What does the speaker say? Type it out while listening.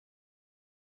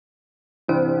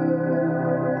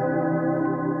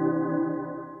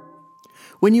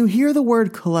When you hear the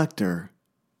word collector,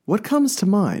 what comes to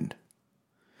mind?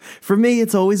 For me,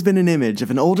 it's always been an image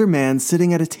of an older man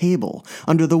sitting at a table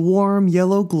under the warm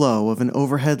yellow glow of an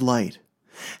overhead light,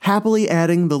 happily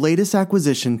adding the latest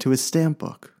acquisition to his stamp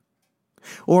book.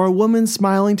 Or a woman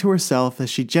smiling to herself as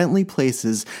she gently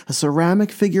places a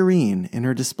ceramic figurine in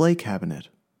her display cabinet.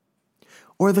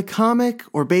 Or the comic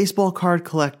or baseball card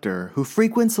collector who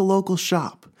frequents a local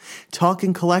shop,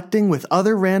 talking collecting with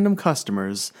other random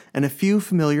customers and a few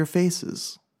familiar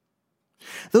faces.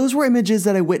 Those were images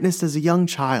that I witnessed as a young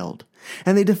child,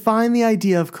 and they define the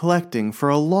idea of collecting for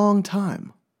a long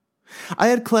time. I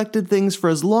had collected things for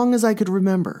as long as I could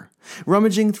remember,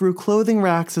 rummaging through clothing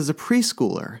racks as a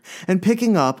preschooler and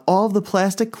picking up all of the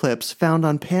plastic clips found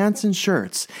on pants and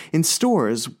shirts in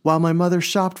stores while my mother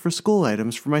shopped for school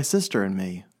items for my sister and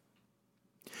me.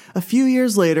 A few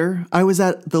years later, I was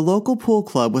at the local pool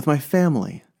club with my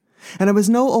family, and I was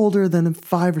no older than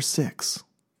 5 or 6.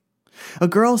 A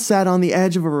girl sat on the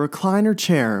edge of a recliner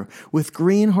chair with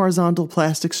green horizontal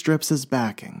plastic strips as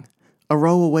backing, a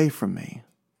row away from me.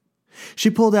 She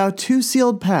pulled out 2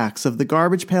 sealed packs of the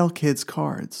Garbage Pail Kids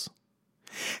cards.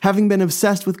 Having been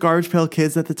obsessed with Garbage Pail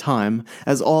Kids at the time,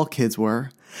 as all kids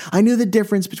were, I knew the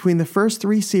difference between the first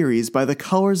 3 series by the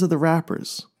colors of the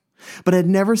wrappers, but had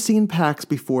never seen packs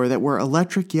before that were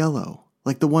electric yellow,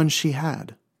 like the ones she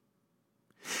had.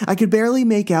 I could barely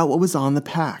make out what was on the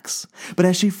packs, but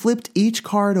as she flipped each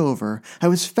card over, I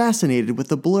was fascinated with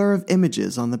the blur of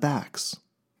images on the backs.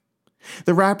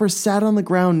 The wrappers sat on the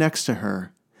ground next to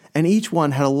her, and each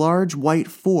one had a large white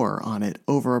 4 on it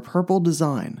over a purple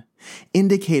design,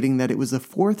 indicating that it was the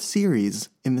 4th series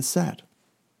in the set.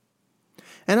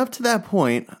 And up to that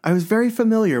point, I was very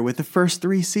familiar with the first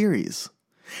 3 series,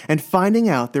 and finding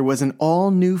out there was an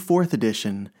all-new 4th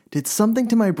edition did something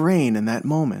to my brain in that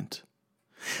moment.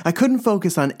 I couldn't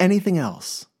focus on anything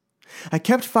else. I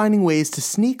kept finding ways to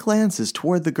sneak glances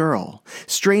toward the girl,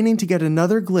 straining to get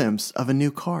another glimpse of a new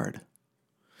card.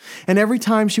 And every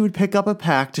time she would pick up a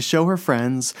pack to show her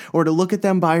friends or to look at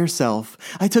them by herself,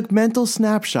 I took mental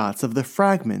snapshots of the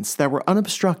fragments that were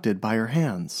unobstructed by her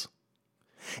hands.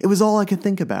 It was all I could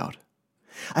think about.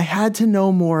 I had to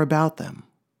know more about them.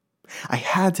 I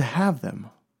had to have them.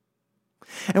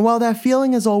 And while that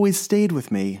feeling has always stayed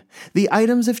with me, the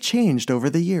items have changed over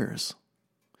the years.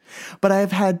 But I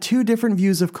have had 2 different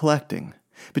views of collecting,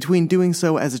 between doing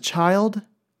so as a child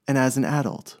and as an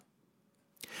adult.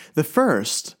 The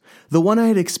first, the one I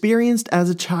had experienced as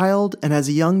a child and as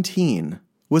a young teen,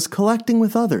 was collecting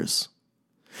with others.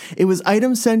 It was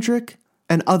item-centric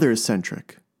and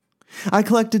others-centric. I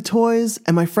collected toys,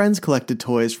 and my friends collected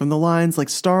toys from the lines like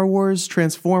Star Wars,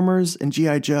 Transformers, and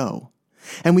G.I. Joe,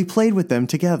 and we played with them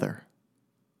together.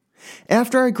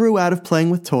 After I grew out of playing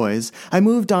with toys, I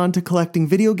moved on to collecting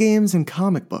video games and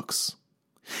comic books.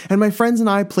 And my friends and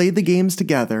I played the games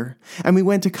together, and we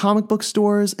went to comic book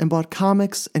stores and bought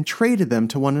comics and traded them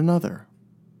to one another.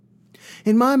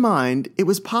 In my mind, it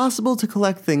was possible to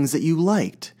collect things that you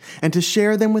liked and to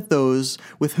share them with those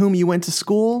with whom you went to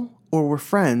school or were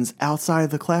friends outside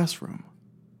of the classroom.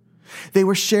 They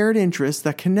were shared interests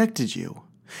that connected you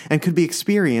and could be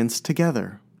experienced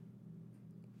together.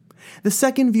 The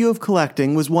second view of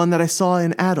collecting was one that I saw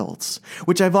in adults,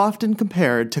 which I've often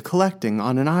compared to collecting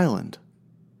on an island.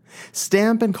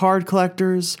 Stamp and card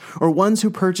collectors, or ones who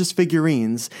purchase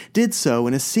figurines, did so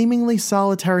in a seemingly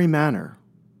solitary manner.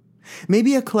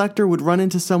 Maybe a collector would run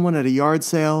into someone at a yard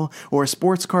sale or a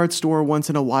sports card store once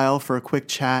in a while for a quick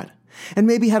chat, and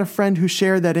maybe had a friend who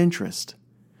shared that interest.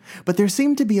 But there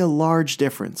seemed to be a large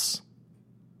difference.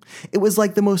 It was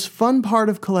like the most fun part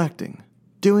of collecting,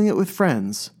 doing it with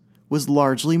friends, was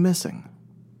largely missing.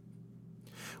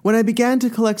 When I began to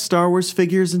collect Star Wars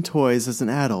figures and toys as an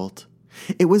adult,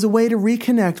 it was a way to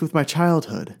reconnect with my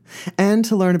childhood and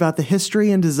to learn about the history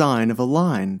and design of a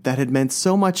line that had meant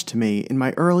so much to me in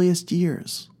my earliest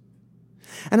years.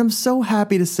 And I'm so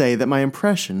happy to say that my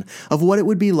impression of what it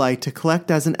would be like to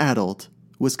collect as an adult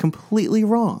was completely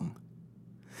wrong.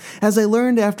 As I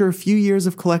learned after a few years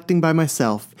of collecting by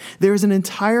myself, there is an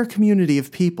entire community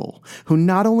of people who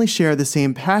not only share the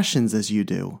same passions as you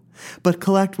do, but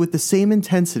collect with the same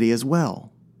intensity as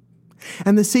well.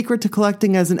 And the secret to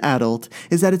collecting as an adult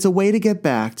is that it's a way to get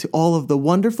back to all of the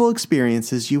wonderful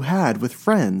experiences you had with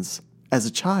friends as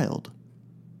a child.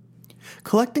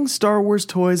 Collecting Star Wars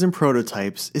toys and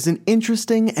prototypes is an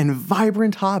interesting and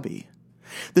vibrant hobby.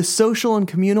 The social and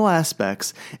communal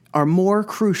aspects are more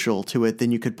crucial to it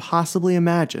than you could possibly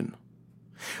imagine.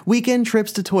 Weekend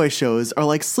trips to toy shows are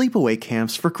like sleepaway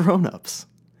camps for grown-ups.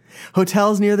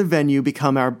 Hotels near the venue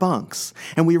become our bunks,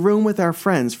 and we room with our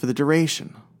friends for the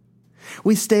duration.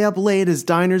 We stay up late as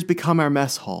diners become our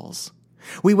mess halls.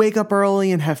 We wake up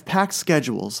early and have packed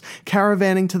schedules,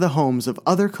 caravanning to the homes of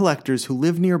other collectors who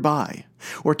live nearby,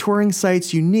 or touring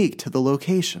sites unique to the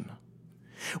location.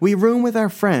 We room with our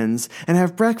friends and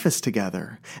have breakfast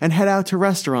together, and head out to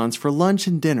restaurants for lunch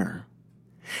and dinner.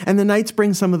 And the nights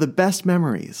bring some of the best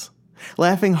memories,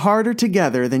 laughing harder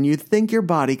together than you'd think your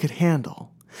body could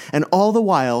handle, and all the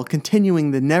while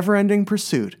continuing the never-ending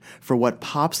pursuit for what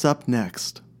pops up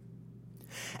next.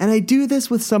 And I do this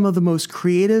with some of the most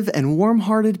creative and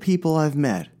warm-hearted people I've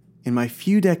met in my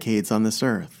few decades on this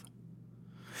earth.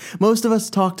 Most of us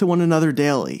talk to one another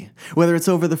daily, whether it's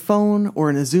over the phone or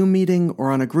in a Zoom meeting or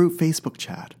on a group Facebook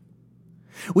chat.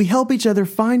 We help each other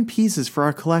find pieces for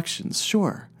our collections,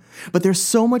 sure, but there's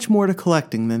so much more to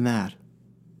collecting than that.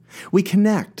 We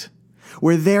connect,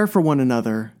 we're there for one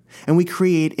another, and we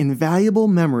create invaluable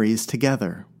memories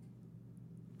together.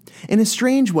 In a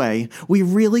strange way, we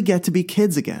really get to be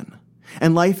kids again,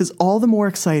 and life is all the more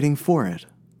exciting for it.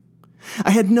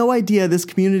 I had no idea this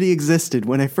community existed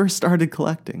when I first started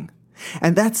collecting,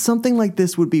 and that something like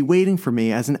this would be waiting for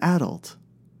me as an adult.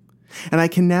 And I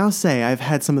can now say I've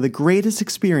had some of the greatest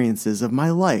experiences of my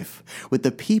life with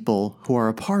the people who are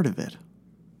a part of it.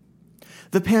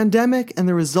 The pandemic and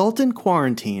the resultant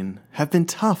quarantine have been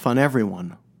tough on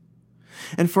everyone.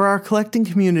 And for our collecting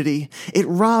community, it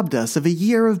robbed us of a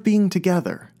year of being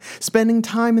together, spending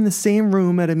time in the same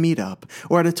room at a meetup,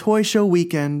 or at a toy show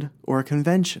weekend, or a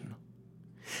convention.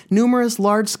 Numerous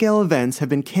large-scale events have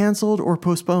been canceled or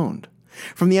postponed,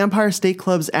 from the Empire State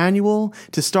Club's annual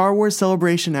to Star Wars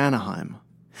Celebration Anaheim.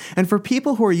 And for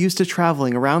people who are used to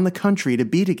traveling around the country to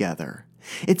be together,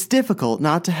 it's difficult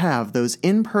not to have those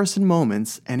in-person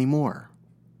moments anymore.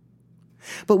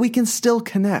 But we can still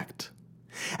connect.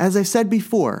 As I've said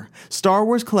before, Star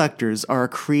Wars collectors are a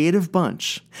creative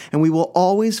bunch, and we will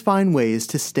always find ways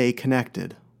to stay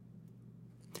connected.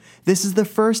 This is the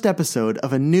first episode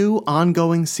of a new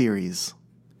ongoing series.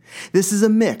 This is a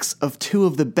mix of two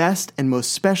of the best and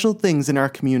most special things in our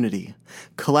community,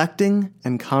 collecting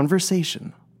and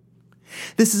conversation.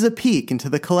 This is a peek into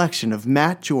the collection of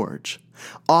Matt George,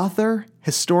 author,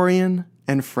 historian,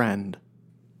 and friend.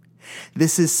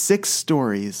 This is 6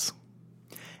 stories.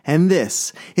 And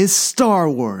this is Star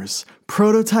Wars,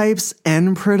 Prototypes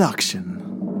and Production.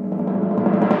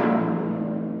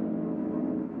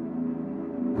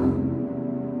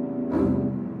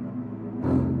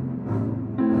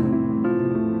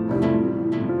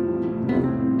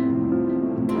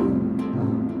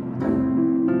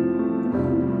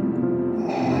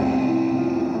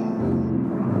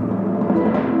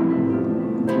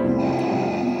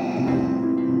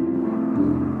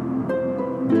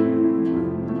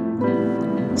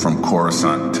 From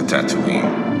Coruscant to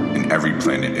Tatooine, and every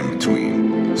planet in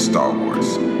between, Star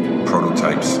Wars,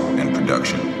 Prototypes and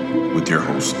Production, with your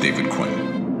host, David Quinn.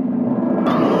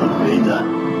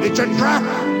 Vader. It's a trap!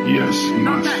 Yes,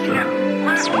 Master.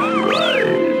 Right.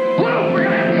 Whoa, we're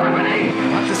gonna have company!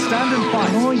 Have to stand and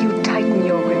fight. The more you tighten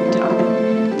your grip,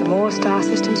 Tom, the more star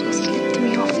systems will slip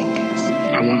through your fingers.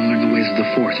 I want to learn the ways of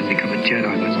the Force and become a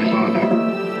Jedi like my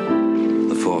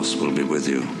father. The Force will be with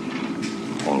you,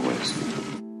 always.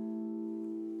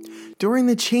 During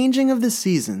the changing of the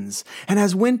seasons, and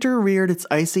as winter reared its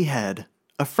icy head,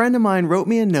 a friend of mine wrote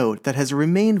me a note that has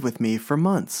remained with me for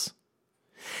months.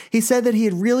 He said that he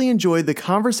had really enjoyed the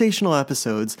conversational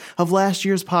episodes of last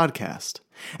year's podcast,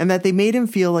 and that they made him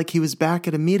feel like he was back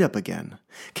at a meetup again,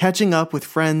 catching up with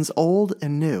friends old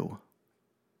and new.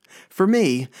 For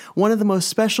me, one of the most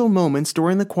special moments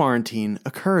during the quarantine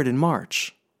occurred in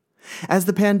March. As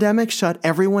the pandemic shut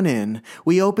everyone in,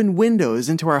 we opened windows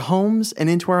into our homes and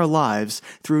into our lives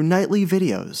through nightly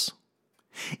videos.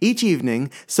 Each evening,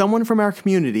 someone from our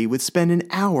community would spend an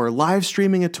hour live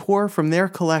streaming a tour from their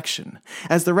collection,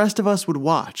 as the rest of us would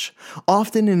watch,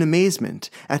 often in amazement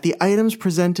at the items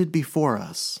presented before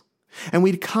us. And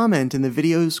we'd comment in the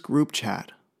video's group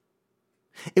chat.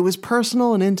 It was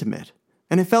personal and intimate,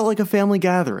 and it felt like a family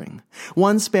gathering,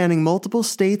 one spanning multiple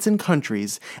states and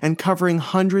countries and covering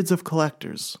hundreds of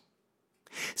collectors.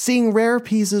 Seeing rare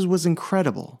pieces was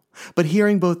incredible, but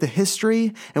hearing both the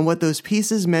history and what those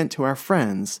pieces meant to our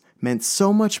friends meant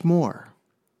so much more.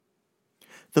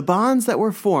 The bonds that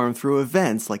were formed through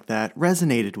events like that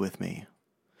resonated with me.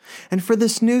 And for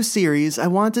this new series, I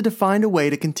wanted to find a way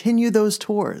to continue those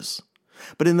tours,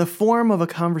 but in the form of a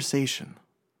conversation.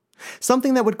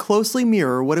 Something that would closely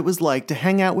mirror what it was like to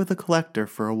hang out with a collector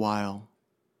for a while.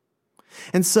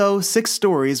 And so 6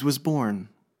 Stories was born.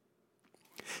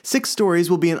 Six Stories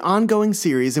will be an ongoing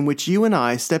series in which you and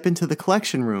I step into the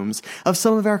collection rooms of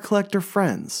some of our collector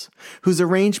friends, whose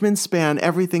arrangements span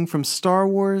everything from Star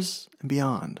Wars and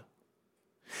beyond.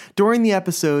 During the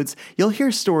episodes, you'll hear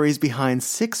stories behind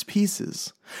six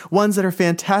pieces, ones that are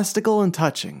fantastical and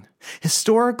touching,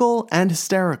 historical and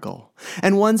hysterical,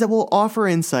 and ones that will offer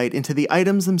insight into the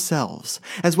items themselves,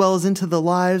 as well as into the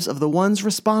lives of the ones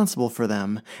responsible for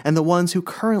them and the ones who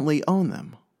currently own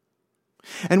them.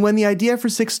 And when the idea for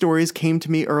Six Stories came to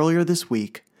me earlier this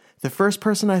week, the first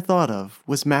person I thought of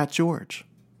was Matt George.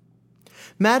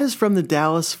 Matt is from the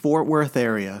Dallas-Fort Worth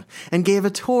area and gave a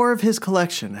tour of his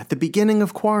collection at the beginning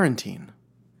of quarantine.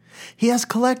 He has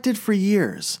collected for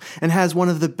years and has one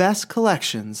of the best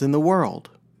collections in the world.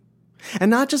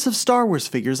 And not just of Star Wars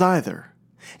figures either.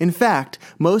 In fact,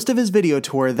 most of his video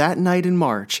tour that night in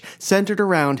March centered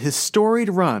around his storied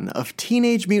run of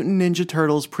Teenage Mutant Ninja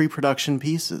Turtles pre-production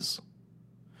pieces.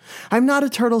 I'm not a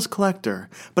Turtles collector,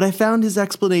 but I found his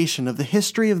explanation of the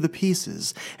history of the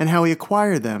pieces and how he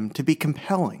acquired them to be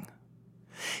compelling.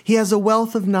 He has a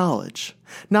wealth of knowledge,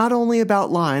 not only about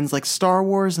lines like Star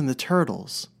Wars and the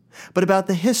Turtles, but about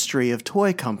the history of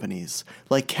toy companies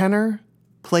like Kenner,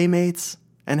 Playmates,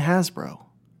 and Hasbro.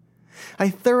 I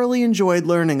thoroughly enjoyed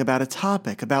learning about a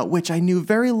topic about which I knew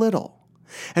very little,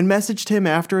 and messaged him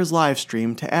after his live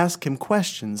stream to ask him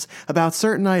questions about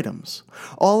certain items,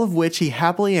 all of which he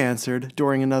happily answered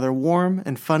during another warm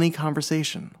and funny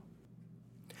conversation.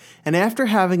 And after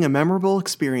having a memorable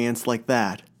experience like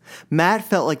that, Matt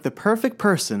felt like the perfect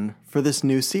person for this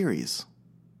new series.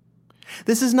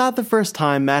 This is not the first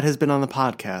time Matt has been on the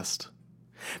podcast.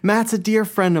 Matt's a dear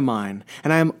friend of mine,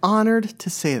 and I am honored to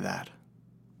say that.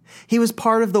 He was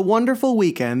part of the wonderful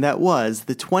weekend that was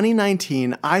the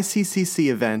 2019 ICCC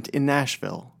event in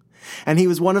Nashville, and he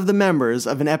was one of the members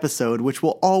of an episode which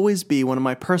will always be one of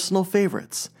my personal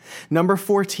favorites, number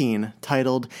 14,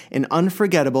 titled An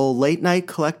Unforgettable Late Night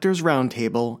Collectors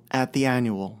Roundtable at the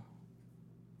Annual.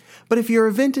 But if you're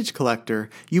a vintage collector,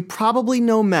 you probably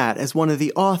know Matt as one of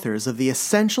the authors of the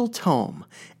essential tome,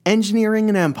 Engineering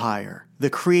an Empire, the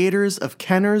creators of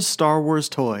Kenner's Star Wars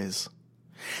toys.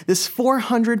 This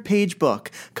 400-page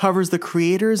book covers the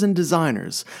creators and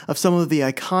designers of some of the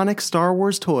iconic Star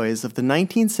Wars toys of the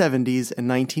 1970s and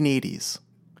 1980s.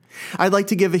 I'd like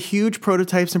to give a huge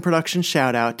Prototypes and Production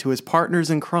shout-out to his partners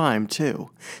in crime,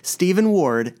 too, Stephen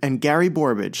Ward and Gary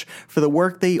Borbage, for the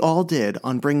work they all did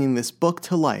on bringing this book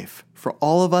to life for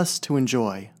all of us to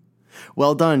enjoy.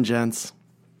 Well done, gents.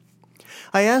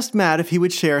 I asked Matt if he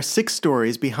would share 6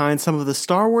 stories behind some of the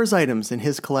Star Wars items in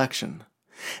his collection.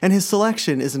 And his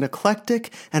selection is an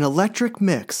eclectic and electric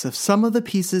mix of some of the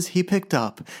pieces he picked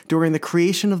up during the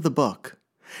creation of the book,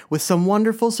 with some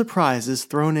wonderful surprises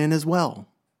thrown in as well.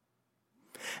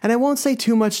 And I won't say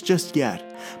too much just yet,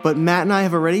 but Matt and I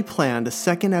have already planned a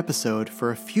second episode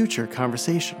for a future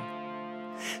conversation.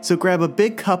 So grab a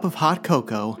big cup of hot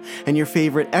cocoa and your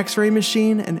favorite X-ray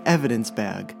machine and evidence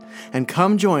bag, and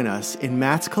come join us in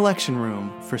Matt's collection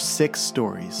room for 6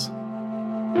 stories.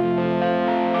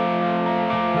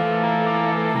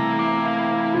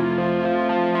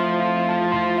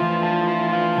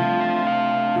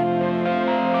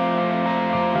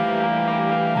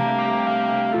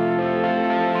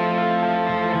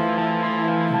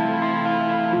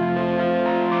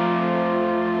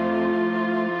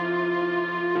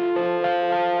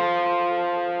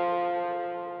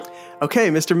 Okay,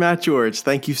 Mr. Matt George,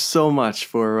 thank you so much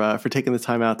for taking the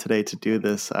time out today to do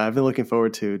this. I've been looking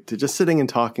forward to just sitting and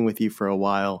talking with you for a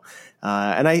while.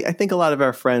 And I think a lot of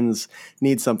our friends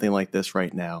need something like this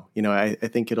right now. You know, I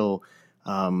think it'll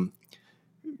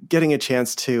getting a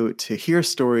chance to hear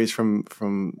stories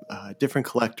from different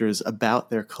collectors about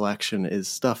their collection is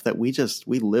stuff that we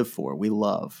live for, we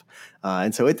love.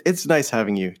 And so it's nice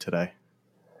having you today.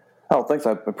 Oh, thanks.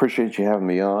 I appreciate you having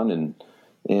me on.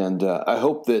 And I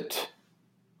hope that,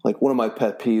 like, one of my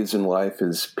pet peeves in life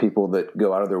is people that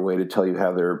go out of their way to tell you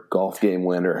how their golf game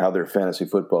went or how their fantasy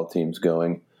football team's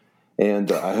going.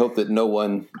 And I hope that no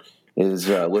one is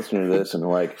listening to this and,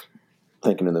 like,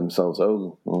 thinking to themselves,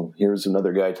 oh, well, here's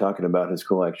another guy talking about his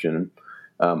collection.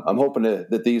 I'm hoping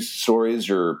that these stories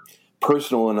are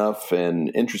personal enough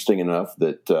and interesting enough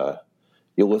that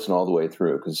you'll listen all the way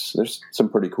through, because there's some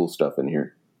pretty cool stuff in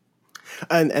here.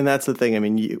 And that's the thing. I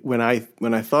mean, when I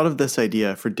thought of this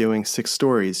idea for doing 6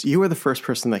 stories, you were the first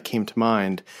person that came to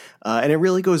mind. And it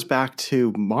really goes back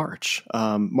to March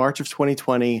of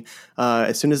 2020.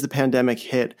 As soon as the pandemic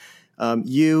hit,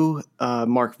 you,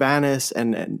 Mark Vanis,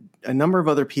 and a number of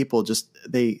other people,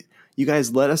 you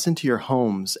guys let us into your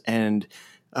homes. And,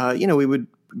 we would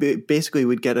basically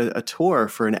would get a tour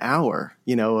for an hour,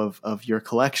 of your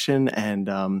collection,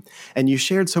 and you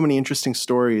shared so many interesting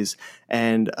stories.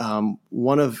 And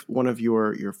one of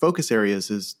your focus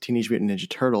areas is Teenage Mutant Ninja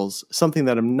Turtles, something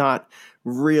that I'm not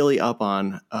really up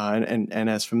on and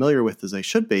as familiar with as I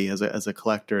should be as a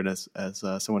collector and as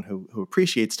someone who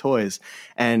appreciates toys.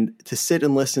 And to sit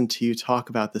and listen to you talk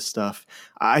about this stuff,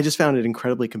 I just found it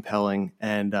incredibly compelling.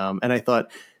 And I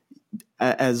thought,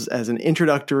 as an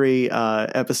introductory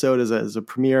episode, as a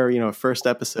premiere, first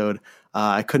episode,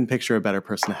 I couldn't picture a better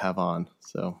person to have on.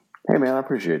 So, hey man, I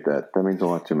appreciate that. That means a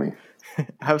lot to me.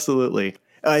 Absolutely.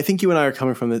 I think you and I are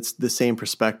coming from the same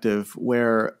perspective,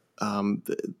 where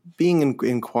being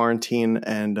in quarantine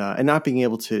and not being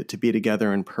able to be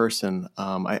together in person.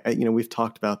 We've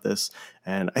talked about this,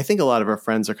 and I think a lot of our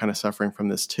friends are kind of suffering from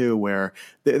this too, where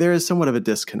there is somewhat of a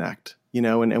disconnect,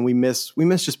 and we miss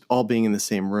just all being in the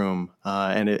same room.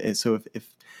 So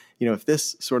if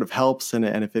this sort of helps and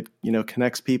if it,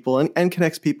 connects people and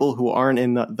connects people who aren't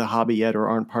in the hobby yet or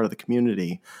aren't part of the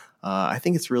community, I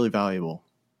think it's really valuable.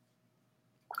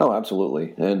 Oh,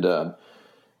 absolutely. And,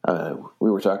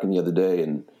 we were talking the other day,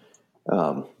 and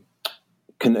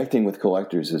connecting with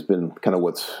collectors has been kind of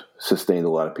what's sustained a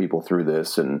lot of people through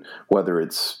this. And whether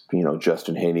it's,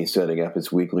 Justin Haney setting up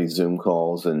his weekly Zoom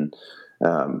calls and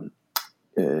kind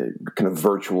of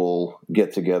virtual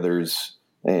get-togethers,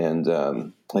 and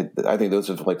I think those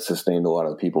have sustained a lot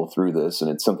of people through this,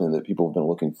 and it's something that people have been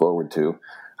looking forward to.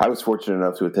 I was fortunate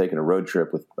enough to have taken a road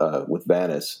trip with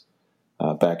Vanis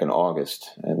back in August,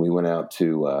 and we went out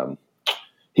to.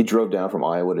 He drove down from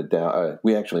Iowa to down.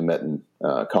 We actually met in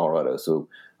Colorado, so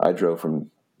I drove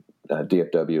from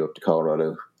DFW up to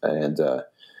Colorado, and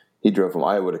he drove from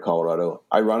Iowa to Colorado.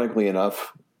 Ironically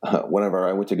enough, whenever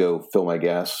I went to go fill my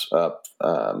gas up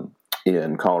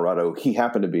in Colorado, he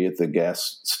happened to be at the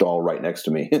gas stall right next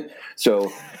to me.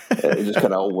 So it just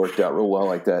kind of all worked out real well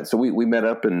like that. So we met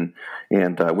up and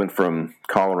I went from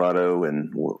Colorado,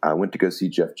 and I went to go see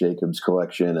Jeff Jacobs'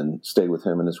 collection and stayed with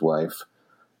him and his wife.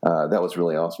 That was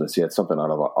really awesome to see. It's something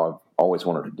I've always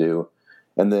wanted to do.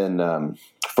 And then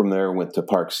from there, went to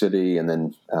Park City, and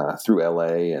then through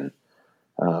LA, and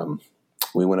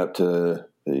we went up to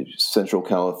Central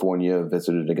California,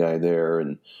 visited a guy there,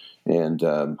 and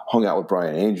hung out with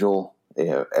Brian Angel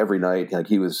every night. Like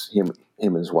him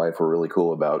and his wife were really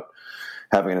cool about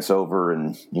having us over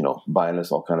and buying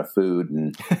us all kind of food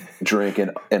and drink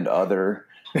and other.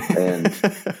 And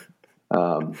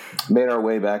made our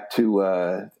way back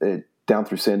to down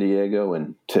through San Diego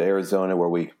and to Arizona, where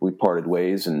we parted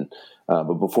ways. And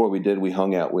but before we did, we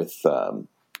hung out with the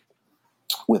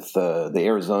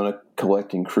Arizona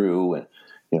collecting crew, and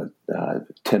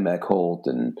Tim Eckholt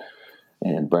and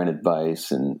Brandon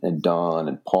Weiss and Don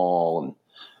and Paul and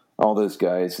all those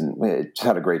guys, and we just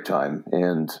had a great time.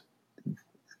 And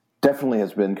definitely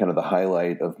has been kind of the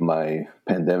highlight of my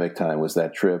pandemic time was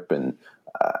that trip. And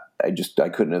I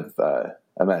couldn't have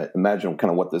imagined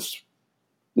kind of what this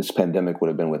pandemic would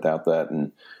have been without that.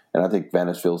 And I think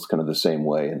Vanis feels kind of the same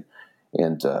way.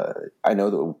 And I know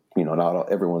that,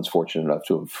 not everyone's fortunate enough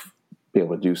to be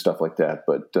able to do stuff like that,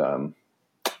 but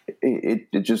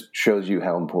it just shows you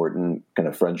how important kind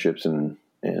of friendships and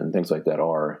things like that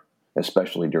are,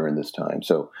 especially during this time.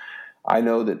 So I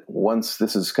know that once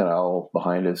this is kind of all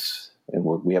behind us and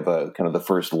we have a kind of the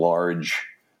first large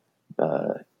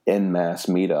en masse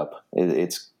meetup,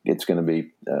 it's going to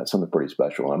be something pretty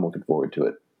special. I'm looking forward to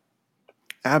it.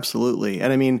 Absolutely.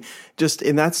 And I mean, just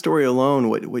in that story alone,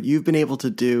 what you've been able to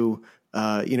do,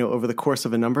 over the course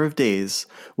of a number of days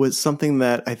was something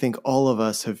that I think all of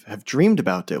us have dreamed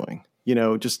about doing,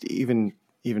 just even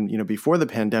before the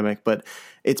pandemic, but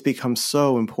it's become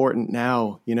so important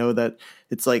now, that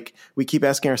it's like we keep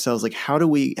asking ourselves, like, how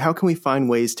can we find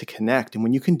ways to connect? And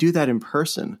when you can do that in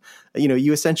person,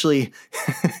 you essentially,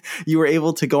 you were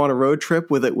able to go on a road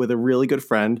trip with a really good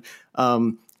friend.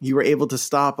 You were able to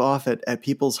stop off at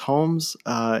people's homes,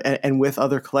 and with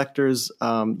other collectors,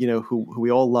 who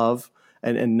we all love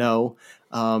and know.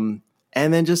 And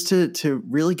then just to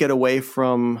really get away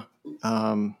from,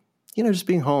 just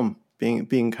being home,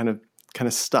 being kind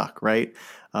of stuck, right?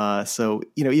 So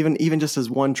even just as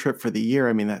one trip for the year,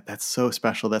 I mean that's so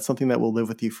special. That's something that will live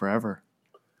with you forever.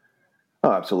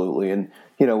 Oh, absolutely. And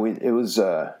it was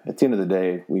at the end of the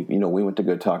day, we went to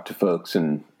go talk to folks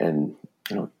and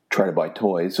try to buy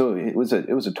toys. So it was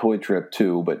a toy trip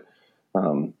too, but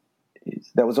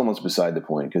that was almost beside the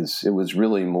point, because it was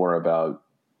really more about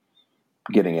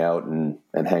getting out and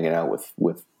hanging out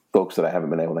with folks that I haven't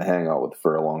been able to hang out with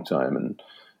for a long time, and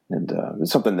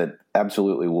it's something that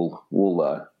absolutely will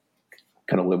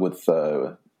kind of live with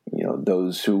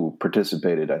those who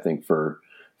participated, I think, for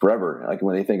forever. Like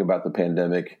when they think about the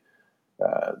pandemic,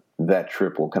 that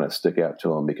trip will kind of stick out to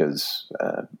them because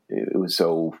it was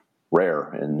so rare,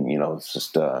 and it's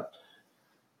just so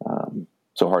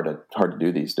hard to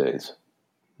do these days.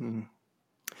 Mm-hmm.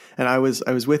 And I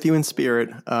was with you in spirit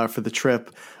for the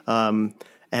trip.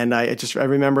 And I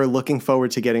remember looking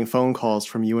forward to getting phone calls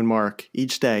from you and Mark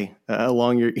each day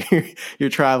along your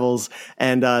travels.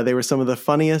 And they were some of the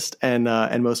funniest and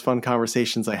most fun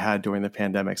conversations I had during the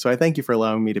pandemic. So I thank you for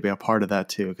allowing me to be a part of that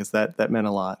too, because that meant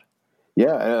a lot.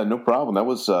 Yeah, no problem. That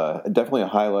was definitely a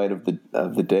highlight of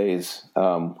the days.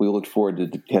 We looked forward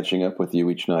to catching up with you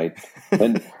each night.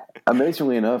 And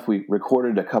amazingly enough, we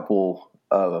recorded a couple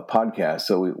of podcasts.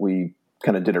 So we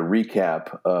kind of did a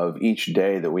recap of each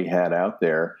day that we had out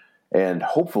there. And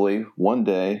hopefully one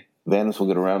day Vanis will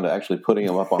get around to actually putting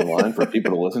them up online for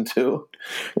people to listen to.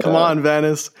 Come on,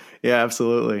 Vanis. Yeah,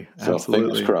 absolutely. So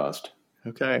fingers crossed.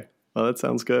 Okay. Well, that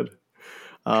sounds good.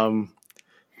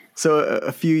 So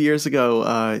a few years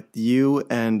ago, you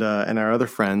and our other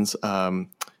friends,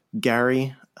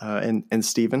 Gary and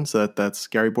Stephen, so that's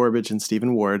Gary Borbridge and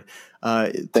Stephen Ward,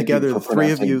 together, the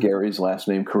three of you. Gary's last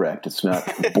name correct. It's not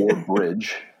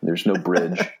Borbridge. There's no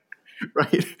bridge.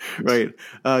 Right.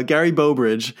 Gary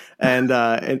Bobridge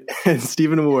and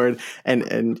Stephen Ward,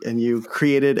 and you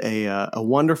created a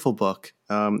wonderful book.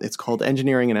 It's called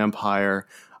Engineering an Empire.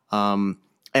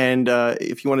 And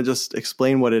if you want to just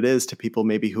explain what it is to people,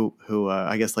 maybe who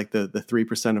I guess like the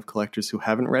 3% of collectors who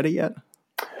haven't read it yet.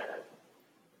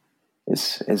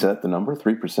 Is that the number?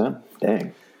 3%?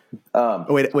 Dang.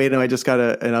 Wait! No, I just got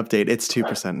an update. It's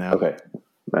 2% now. Okay,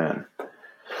 man.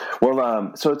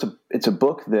 Well, so it's a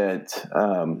book that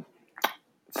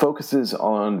focuses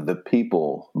on the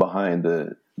people behind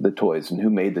the toys and who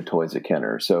made the toys at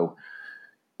Kenner. So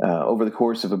over the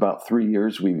course of about 3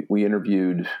 years, we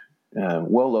interviewed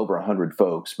well over 100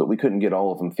 folks, but we couldn't get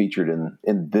all of them featured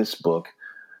in this book.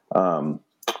 So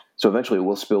eventually,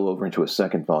 we'll spill over into a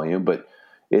second volume, but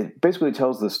it basically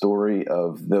tells the story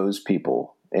of those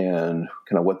people and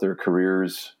kind of what their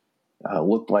careers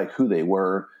looked like, who they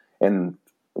were, and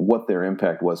what their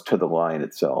impact was to the line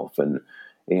itself.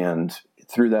 And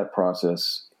through that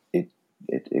process, it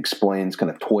explains kind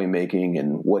of toy making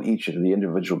and what each of the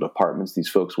individual departments these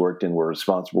folks worked in were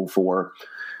responsible for.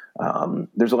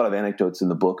 There's a lot of anecdotes in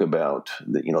the book about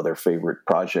their favorite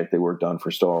project they worked on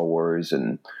for Star Wars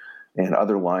and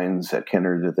other lines at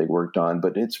Kenner that they worked on,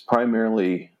 but it's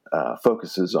primarily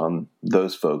focuses on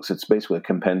those folks. It's basically a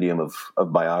compendium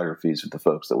of biographies of the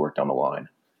folks that worked on the line.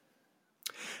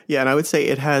 Yeah, and I would say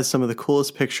it has some of the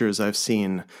coolest pictures I've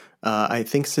seen, I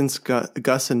think, since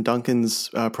Gus and Duncan's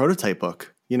prototype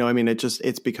book.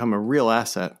 It's become a real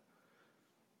asset.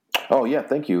 Oh, yeah,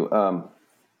 thank you.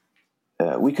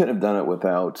 We couldn't have done it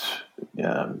without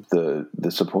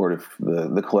the support of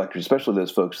the collectors, especially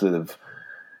those folks that have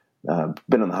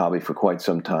been in the hobby for quite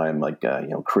some time, like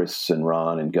Chris and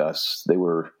Ron and Gus. They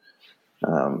were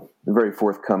very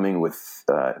forthcoming with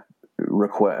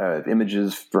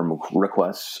images from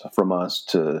requests from us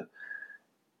to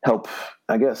help,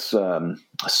 I guess,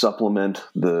 supplement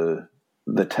the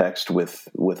text with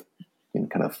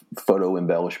kind of photo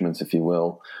embellishments, if you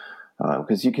will,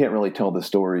 because you can't really tell the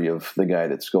story of the guy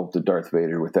that sculpted Darth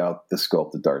Vader without the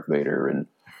sculpted Darth Vader, and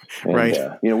right.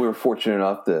 We were fortunate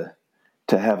enough to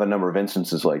have a number of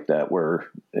instances like that where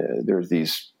there's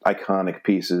these iconic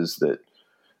pieces that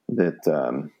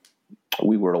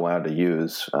we were allowed to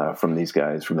use from these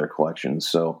guys from their collections.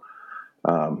 So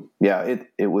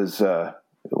it was the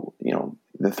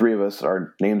three of us,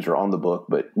 our names are on the book,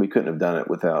 but we couldn't have done it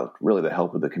without really the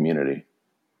help of the community.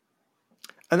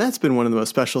 And that's been one of the most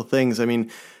special things. I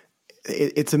mean,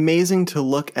 it's amazing to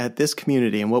look at this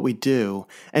community and what we do,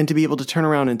 and to be able to turn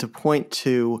around and to point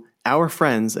to our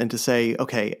friends and to say,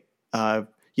 okay,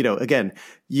 again,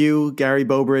 you, Gary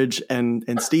Bobridge,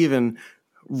 and Stephen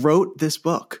wrote this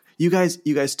book. You guys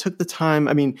took the time.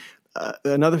 I mean,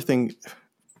 another thing,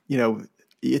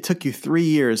 it took you 3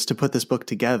 years to put this book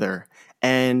together.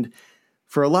 And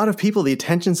for a lot of people, the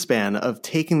attention span of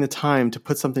taking the time to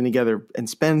put something together and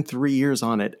spend 3 years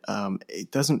on it,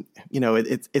 it doesn't,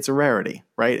 it's a rarity,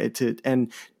 right?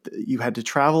 And you had to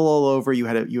travel all over. You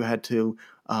had to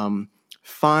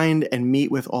find and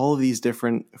meet with all of these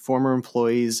different former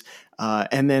employees,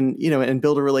 and then, and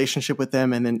build a relationship with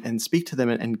them, and speak to them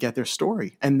and get their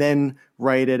story, and then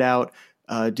write it out,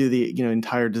 do the,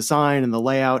 entire design and the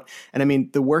layout. And I mean,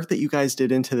 the work that you guys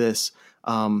did into this,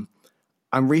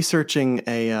 I'm researching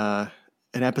an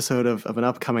episode of an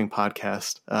upcoming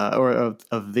podcast, or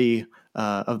of the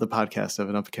podcast of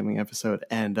an upcoming episode.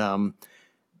 And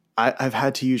I've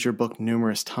had to use your book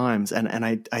numerous times, and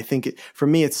I think for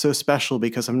me it's so special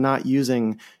because I'm not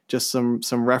using just some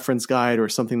reference guide or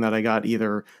something that I got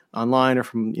either online or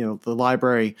from the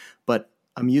library, but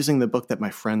I'm using the book that my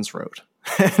friends wrote.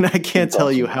 And I can't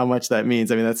tell you how much that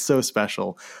means. I mean, that's so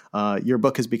special. Your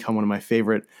book has become one of my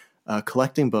favorite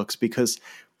collecting books because,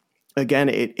 again,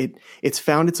 it's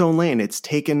found its own lane. It's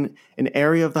taken an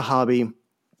area of the hobby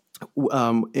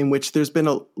in which there's been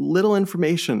a little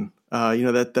information,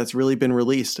 that's really been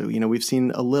released. We've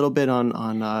seen a little bit on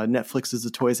Netflix's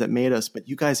The Toys That Made Us, but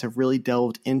you guys have really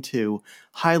delved into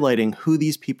highlighting who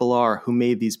these people are who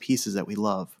made these pieces that we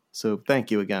love. So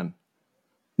thank you again.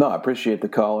 No, I appreciate the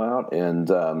call out, and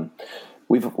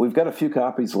we've got a few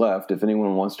copies left. If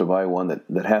anyone wants to buy one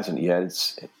that hasn't yet,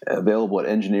 it's available at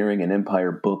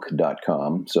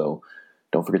engineeringandempirebook.com. So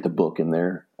don't forget the book in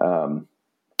there. I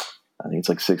think it's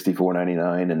like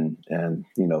 $64.99, and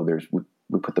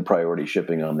we put the priority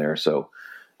shipping on there. So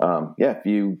if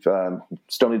you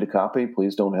still need a copy,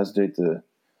 please don't hesitate to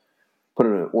put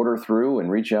an order through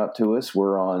and reach out to us.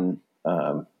 We're on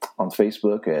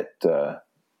Facebook at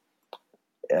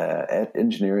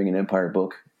Engineering and Empire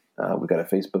Book. We've got a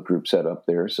Facebook group set up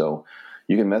there, so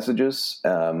you can message us,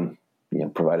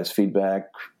 provide us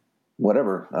feedback,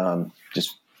 whatever.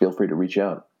 Just feel free to reach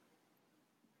out.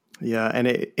 Yeah, and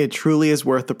it truly is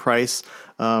worth the price.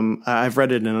 I've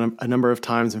read it a number of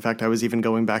times. In fact, I was even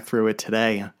going back through it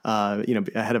today,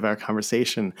 ahead of our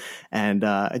conversation, and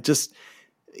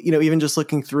even just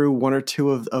looking through one or two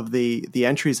of the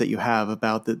entries that you have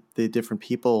about the different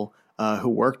people who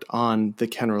worked on the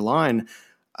Kenner line.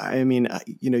 I mean,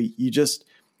 you just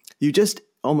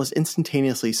almost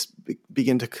instantaneously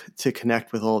begin to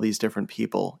connect with all these different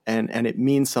people, and it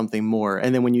means something more.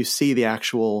 And then when you see the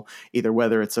actual, either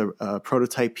whether it's a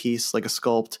prototype piece like a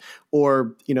sculpt,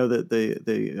 or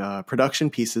the production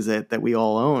pieces that we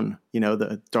all own,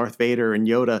 the Darth Vader and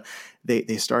Yoda,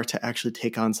 they start to actually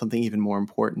take on something even more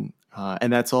important.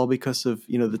 And that's all because of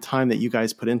the time that you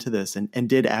guys put into this and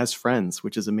did as friends,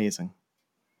 which is amazing.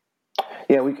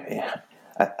 Yeah,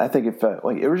 I think if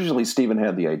originally Stephen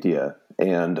had the idea,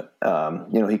 and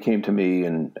he came to me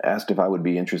and asked if I would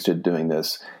be interested in doing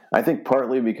this. I think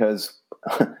partly because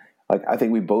I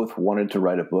think we both wanted to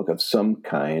write a book of some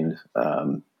kind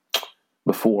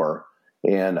before,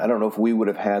 and I don't know if we would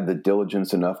have had the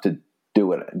diligence enough to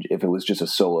do it if it was just a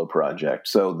solo project.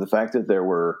 So the fact that there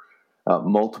were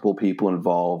multiple people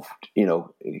involved,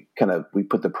 we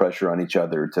put the pressure on each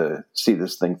other to see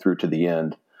this thing through to the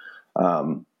end.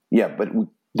 But we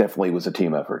definitely was a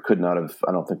team effort. I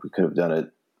don't think we could have done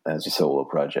it as a solo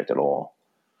project at all.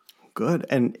 Good.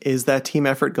 And is that team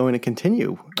effort going to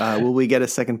continue? Will we get a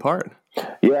second part?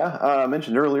 Yeah. I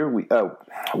mentioned earlier, we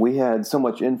had so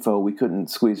much info, we couldn't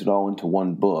squeeze it all into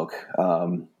one book.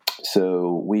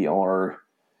 So we are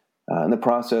in the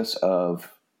process of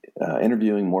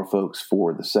interviewing more folks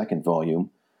for the second volume.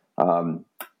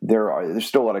 There's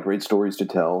still a lot of great stories to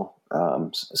tell.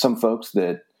 Some folks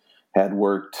that had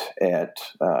worked at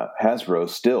Hasbro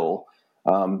still,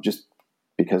 just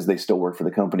because they still work for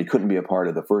the company, couldn't be a part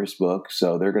of the first book,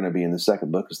 so they're going to be in the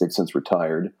second book because they've since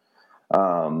retired.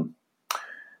 And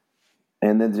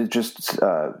then it just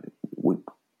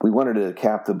we wanted to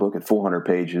cap the book at 400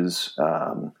 pages,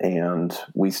 and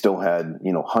we still had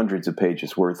hundreds of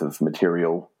pages worth of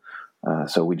material.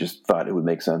 So we just thought it would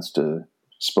make sense to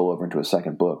spill over into a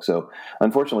second book. So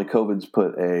unfortunately, COVID's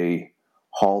put a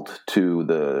halt to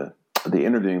the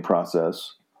interviewing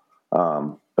process.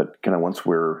 But kind of once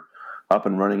we're up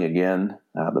and running again,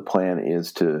 the plan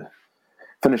is to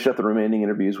finish up the remaining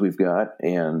interviews we've got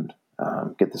and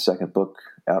get the second book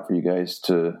out for you guys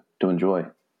to enjoy.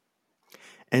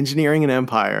 Engineering and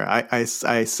Empire. I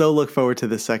so look forward to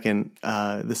the second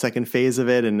phase of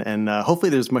it, and hopefully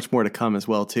there's much more to come as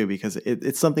well too, because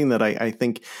it's something that I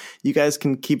think you guys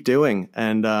can keep doing,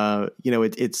 and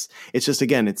it's just,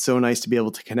 again, it's so nice to be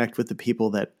able to connect with the people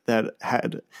that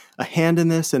had a hand in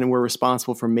this and were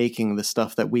responsible for making the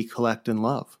stuff that we collect and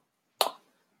love.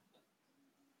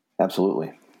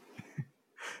 Absolutely.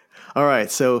 All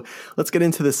right, so let's get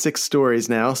into the 6 stories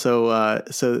now.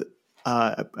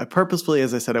 I purposefully,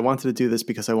 as I said, I wanted to do this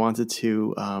because I wanted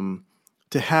to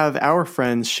have our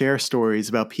friends share stories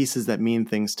about pieces that mean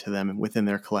things to them within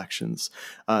their collections.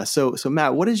 So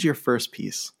Matt, what is your first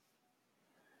piece?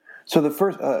 So the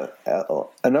first,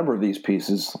 a number of these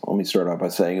pieces, let me start off by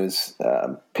saying, it was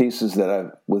pieces that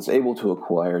I was able to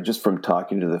acquire just from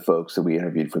talking to the folks that we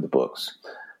interviewed for the books.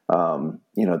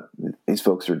 These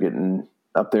folks are getting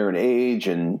up there in age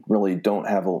and really don't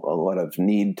have a lot of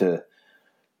need to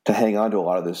hang on to a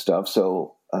lot of this stuff.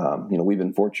 So, we've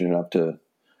been fortunate enough to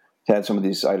add some of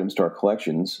these items to our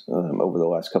collections over the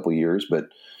last couple of years. But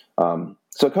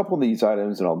so a couple of these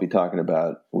items that I'll be talking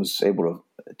about was able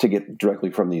to get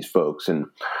directly from these folks. And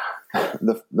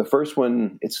the first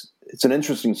one, it's an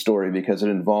interesting story because it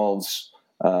involves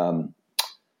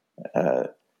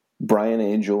Brian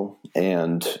Angel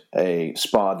and a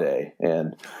spa day.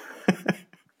 And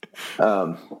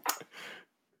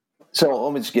so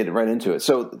let me just get right into it.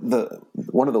 So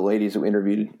one of the ladies that we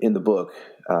interviewed in the book,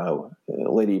 a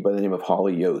lady by the name of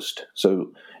Holly Yost.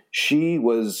 So she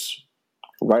was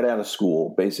right out of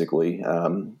school, basically,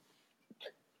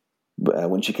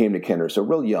 when she came to Kenner. So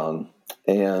real young.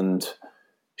 And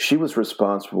she was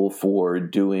responsible for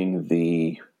doing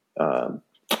the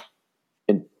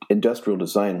industrial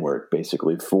design work,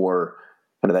 basically, for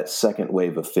kind of that second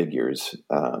wave of figures.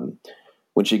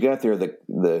 When she got there,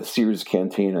 the Sears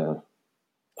Cantina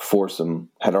foursome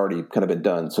had already kind of been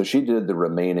done. So she did the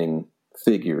remaining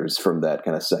figures from that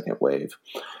kind of second wave.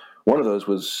 One of those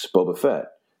was Boba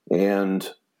Fett. And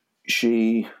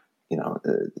she, one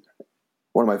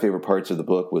of my favorite parts of the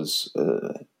book was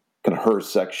kind of her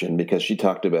section, because she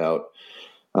talked about,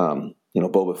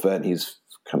 Boba Fett, and he's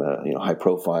kind of, high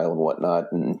profile and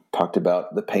whatnot, and talked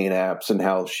about the paint apps and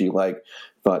how she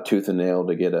fought tooth and nail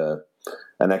to get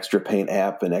an extra paint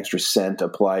app, an extra cent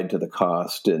applied to the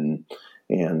cost. And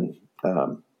the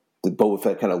Boba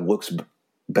Fett kind of looks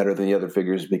better than the other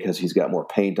figures because he's got more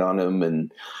paint on him.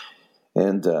 And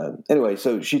anyway,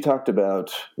 so she talked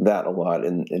about that a lot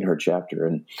in her chapter.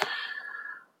 And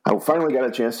I finally got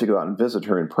a chance to go out and visit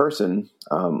her in person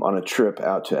on a trip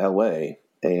out to LA.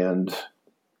 And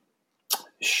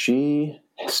she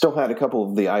still had a couple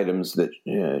of the items that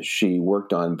she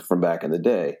worked on from back in the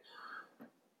day.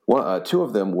 Two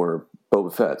of them were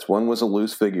Boba Fett's. One was a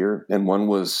loose figure, and one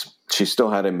was, she still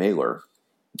had a mailer,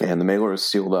 and the mailer was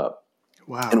sealed up.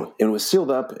 Wow. And it was sealed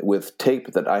up with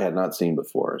tape that I had not seen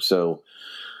before. So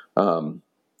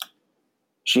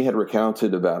she had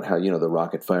recounted about how, the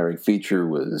rocket firing feature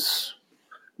was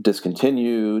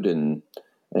discontinued and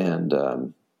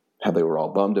how they were all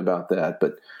bummed about that.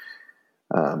 But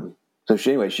so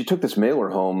she took this mailer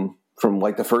home from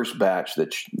the first batch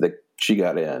that she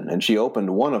got in, and she opened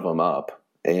one of them up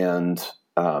and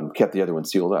kept the other one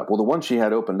sealed up. Well, the one she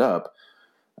had opened up,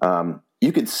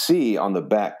 you could see on the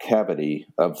back cavity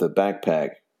of the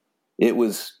backpack, it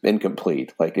was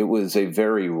incomplete. It was a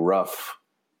very rough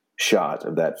shot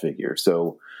of that figure.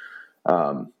 So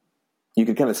you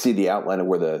could kind of see the outline of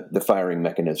where the firing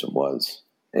mechanism was.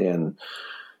 And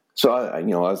so I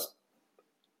was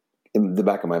in the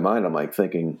back of my mind, I'm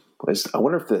thinking, I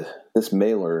wonder if this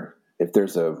mailer, if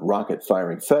there's a rocket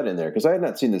firing Fett in there, because I had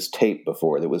not seen this tape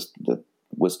before that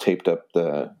was taped up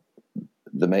the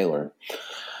mailer.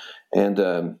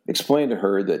 And explained to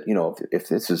her that,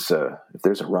 if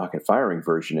there's a rocket firing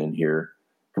version in here,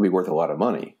 it could be worth a lot of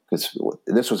money, because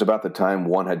this was about the time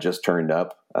one had just turned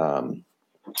up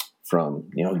from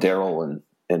Daryl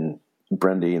and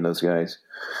Brendy and those guys.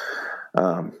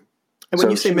 And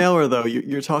when you say mailer, though,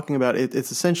 you're talking about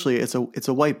it's essentially it's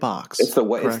a white box. It's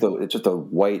it's just a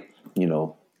white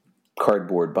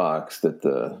cardboard box that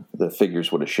the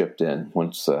figures would have shipped in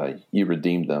once you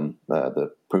redeemed them,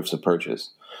 the proofs of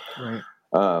purchase. Right.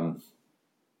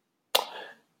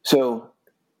 So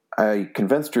I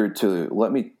convinced her to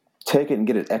let me take it and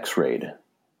get it X-rayed.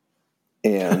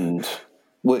 And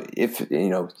if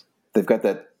they've got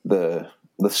the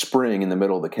spring in the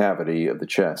middle of the cavity of the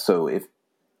chest, so if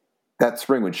that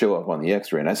spring would show up on the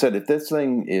X-ray. And I said, if this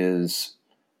thing is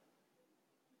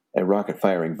a rocket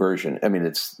firing version, I mean,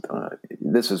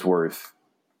 this is worth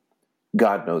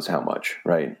God knows how much,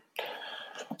 right?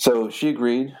 So she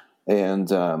agreed,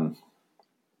 and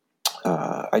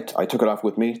I took it off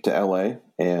with me to LA,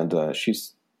 and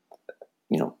she's,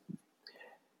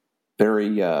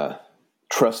 very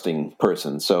trusting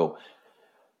person. So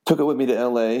took it with me to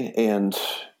LA, and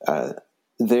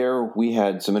there we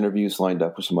had some interviews lined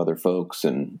up with some other folks,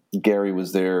 and Gary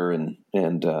was there, and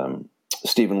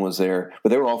Stephen was there, but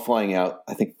they were all flying out,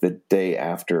 I think, the day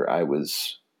after I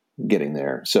was getting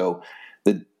there. So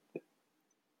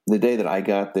the day that I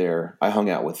got there, I hung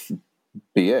out with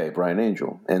BA, Brian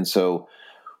Angel. And so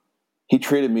he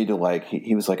treated me to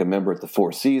he was like a member at the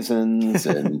Four Seasons.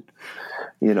 And,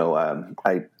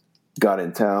 I got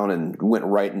in town and went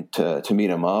right to meet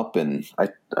him up. And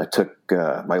I took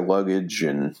my luggage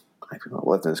and I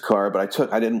left in his car, but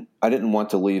I didn't want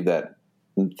to leave that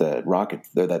rocket,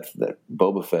 that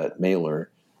Boba Fett mailer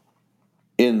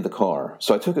in the car.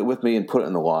 So I took it with me and put it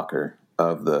in the locker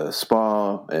of the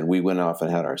spa, and we went off and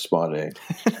had our spa day.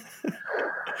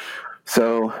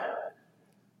 So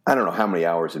I don't know how many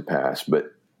hours had passed,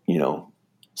 but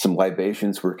some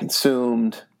libations were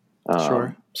consumed.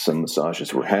 Sure. Some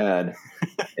massages were had,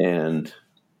 and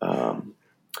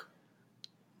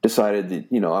decided that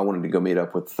I wanted to go meet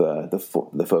up with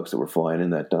the folks that were flying in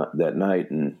that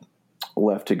night, and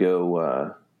left to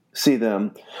go see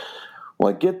them. Well,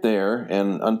 I get there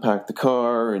and unpack the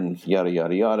car and yada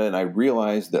yada yada, and I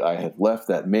realized that I had left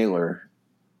that mailer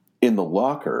in the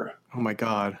locker. Oh my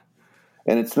God!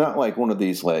 And it's not like one of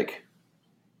these like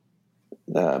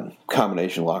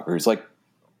combination lockers. Like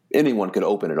anyone could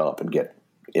open it up and get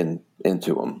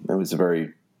into them. It was a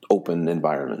very open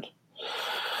environment.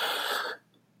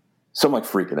 So I'm like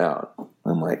freaking out.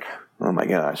 I'm like, oh my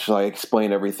gosh. So I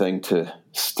explain everything to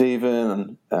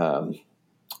Steven.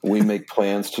 We make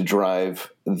plans to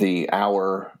drive the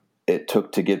hour it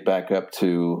took to get back up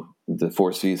to the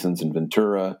Four Seasons in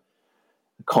Ventura.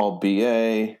 Call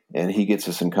BA, and he gets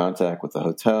us in contact with the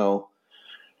hotel.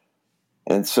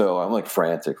 And so I'm like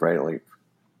frantic, right? Like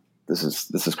this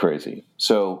is crazy.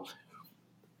 So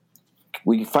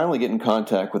we finally get in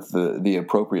contact with the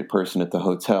appropriate person at the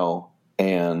hotel,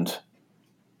 and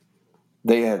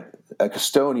they had a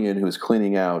custodian who was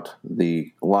cleaning out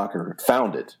the locker,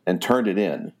 found it and turned it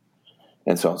in.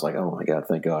 And so I was like, oh my God,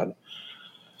 thank God.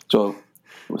 So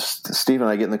Steve and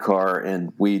I get in the car,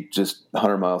 and we just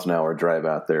 100 miles an hour drive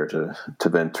out there to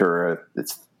Ventura.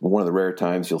 It's one of the rare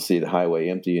times you'll see the highway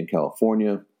empty in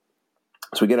California.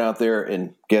 So we get out there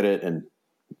and get it, and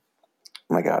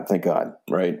my God, thank God,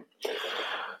 right?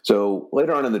 So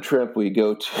later on in the trip, we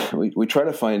try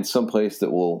to find some place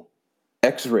that will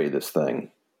X-ray this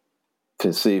thing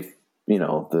to see if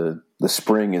the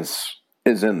spring is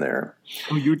in there.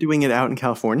 Oh, you were doing it out in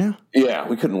California? Yeah,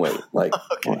 we couldn't wait. Like,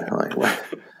 okay.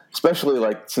 Especially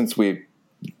like since we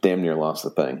damn near lost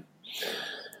the thing.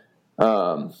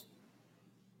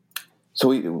 So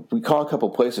we call a couple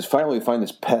places. Finally, we find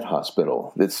this pet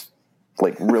hospital. It's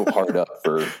like real hard up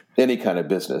for any kind of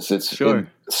business. It's in a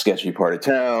sketchy part of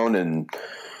town, and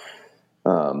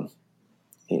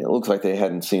it looks like they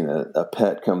hadn't seen a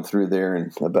pet come through there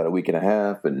in about a week and a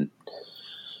half. And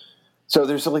so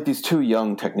there's like these two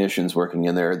young technicians working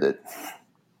in there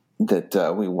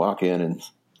that we walk in and,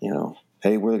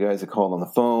 hey, we're the guys that called on the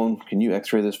phone. Can you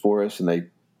X-ray this for us? And they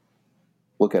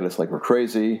look at us like we're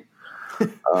crazy.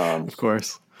 Of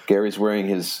course. Gary's wearing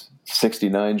his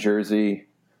 69 jersey,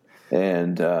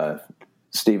 and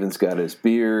Steven's got his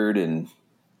beard, and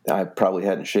I probably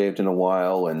hadn't shaved in a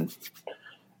while, and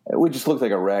we just looked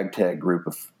like a ragtag group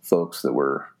of folks that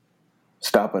were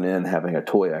stopping in, having a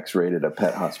toy X-rayed at a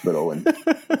pet hospital in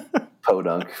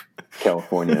Podunk,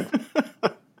 California.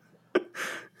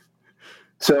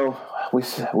 So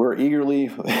we're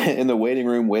eagerly in the waiting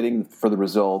room waiting for the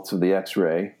results of the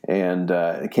X-ray, and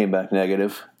it came back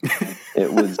negative.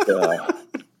 It was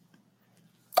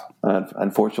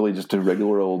unfortunately just a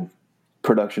regular old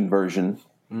production version.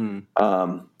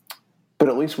 But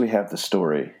at least we have the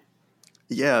story.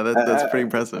 Yeah, that's pretty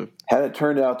impressive. Had it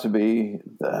turned out to be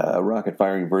a rocket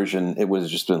firing version, it was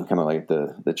just been kind of like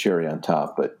the cherry on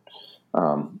top. But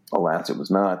alas, it was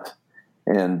not.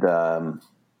 And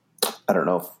I don't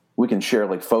know if we can share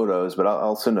like photos, but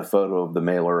I'll send a photo of the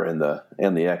mailer and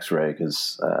the X-ray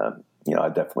because I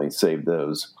definitely saved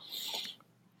those.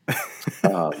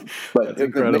 But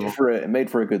it made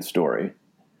for a good story.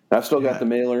 I've still got the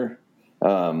mailer.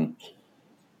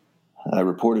 I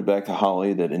reported back to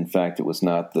Holly that in fact it was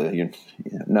not the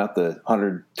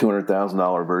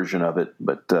 $200,000 version of it,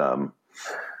 but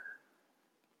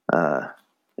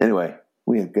anyway,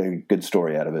 we had a good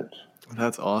story out of it.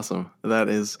 That's awesome. That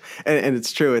is, and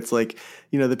it's true. It's like,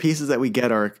 the pieces that we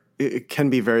get it can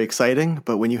be very exciting,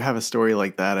 but when you have a story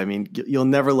like that, I mean, you'll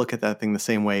never look at that thing the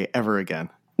same way ever again.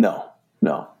 No.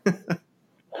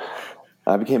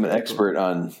 I became an expert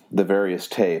on the various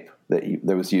tape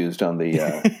that was used on the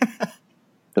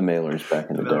the mailers back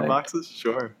in the day. Boxes?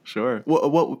 Sure.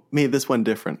 What made this one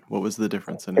different? What was the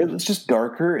difference in it? It was just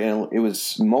darker, and it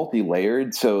was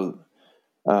multi-layered. So,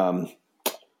 there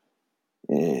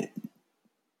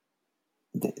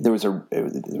was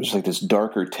like this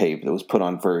darker tape that was put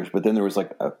on first, but then there was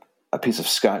like a piece of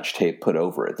Scotch tape put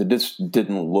over it that just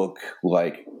didn't look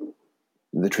like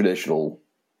the traditional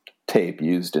tape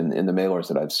used in the mailers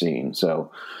that I've seen.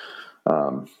 So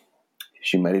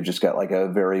she might have just got like a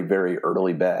very, very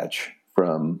early batch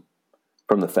from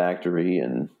the factory,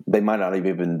 and they might not have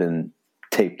even been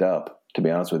taped up, to be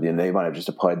honest with you, and they might have just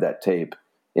applied that tape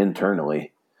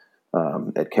internally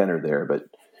at Kenner there. But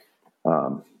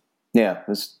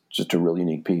it's just a really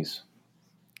unique piece.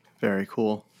 Very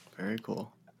cool.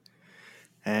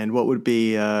 And what would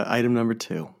be item number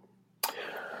 2?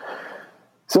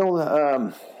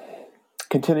 So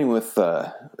continuing with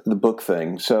the book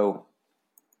thing. So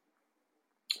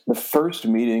the first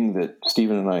meeting that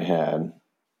Stephen and I had,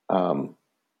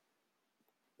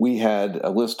 we had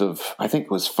a list of, I think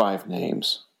it was 5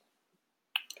 names.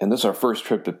 And this is our first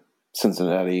trip to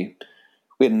Cincinnati.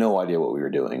 We had no idea what we were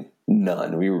doing.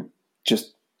 None. We were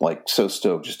just like so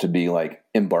stoked just to be like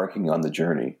embarking on the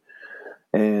journey.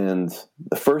 And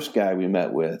the first guy we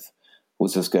met with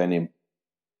was this guy named,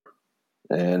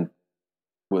 and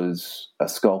was a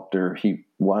sculptor. He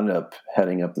wound up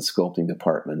heading up the sculpting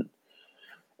department.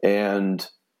 And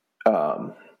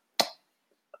I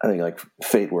think like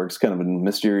fate works kind of in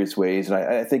mysterious ways. And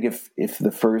I think if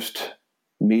the first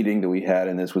meeting that we had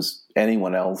in this was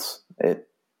anyone else,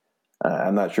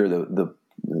 I'm not sure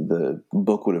the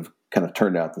book would have kind of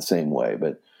turned out the same way.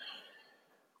 But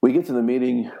we get to the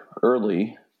meeting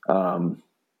early, come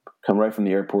right from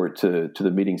the airport to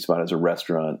the meeting spot as a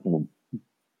restaurant,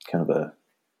 kind of a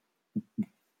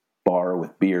bar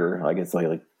with beer, I guess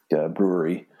like a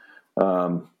brewery.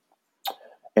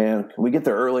 And we get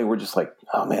there early. We're just like,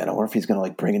 oh man, I wonder if he's going to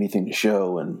like bring anything to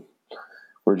show. And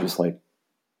we're just like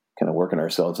kind of working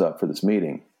ourselves up for this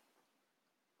meeting.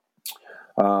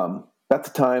 At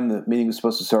the time the meeting was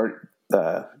supposed to start,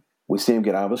 we see him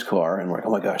get out of his car and we're like,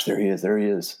 oh my gosh, there he is.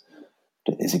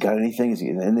 Has he got anything?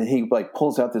 And then he like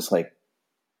pulls out this like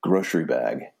grocery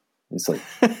bag. It's like,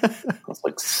 it's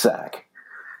like sack.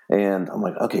 And I'm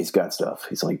like, okay, he's got stuff.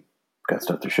 He's like, got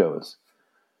stuff to show us.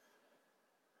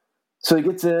 So he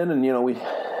gets in and, we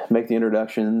make the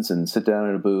introductions and sit down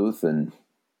in a booth and,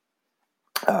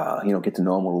 get to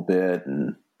know him a little bit.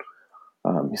 And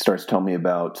he starts telling me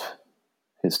about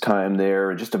his time there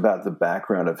and just about the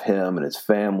background of him and his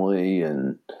family.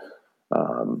 And,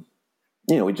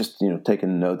 we just,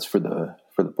 taking notes for the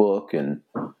book. And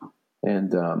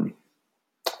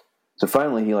so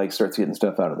finally he like starts getting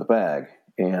stuff out of the bag.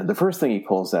 And the first thing he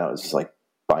pulls out is this like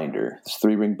binder, this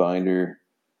 3-ring binder.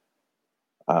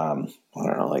 I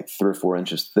don't know, like 3 or 4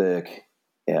 inches thick,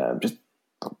 and just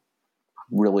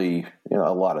really,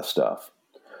 a lot of stuff.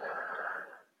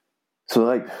 So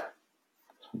like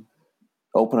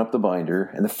open up the binder,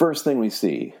 and the first thing we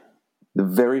see, the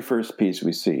very first piece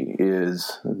we see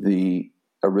is the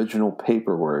original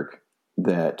paperwork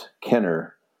that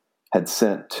Kenner had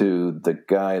sent to the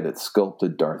guy that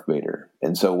sculpted Darth Vader.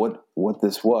 And so what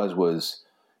this was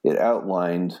it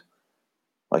outlined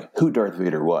like who Darth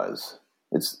Vader was.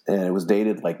 And it was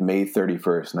dated like May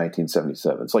 31st,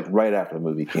 1977. It's like right after the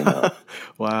movie came out.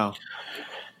 Wow.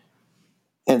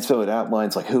 And so it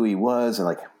outlines like who he was and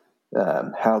like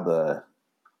how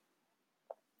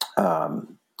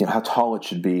how tall it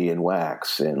should be in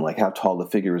wax and like how tall the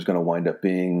figure was going to wind up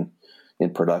being in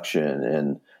production.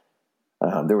 And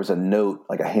there was a note,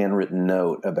 like a handwritten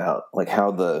note about like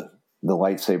how the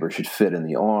lightsaber should fit in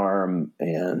the arm.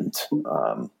 And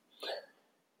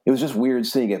it was just weird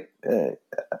seeing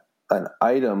an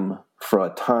item from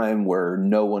a time where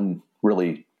no one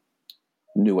really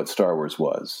knew what Star Wars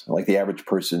was. Like the average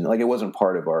person, like it wasn't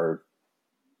part of our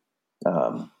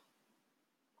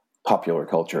popular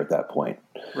culture at that point.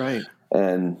 Right.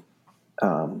 And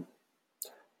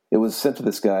it was sent to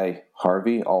this guy,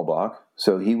 Harvey Albach.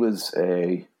 So he was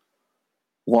a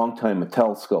longtime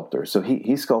Mattel sculptor. So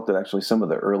he sculpted actually some of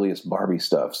the earliest Barbie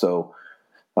stuff. So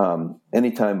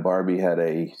anytime Barbie had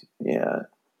a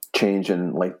change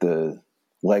in like the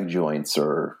leg joints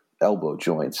or elbow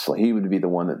joints, like he would be the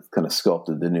one that kind of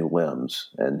sculpted the new limbs.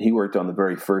 And he worked on the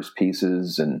very first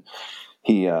pieces, and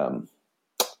he had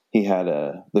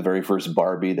the very first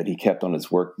Barbie that he kept on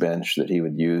his workbench that he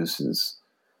would use as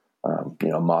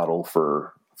model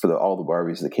for all the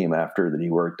Barbies that came after that he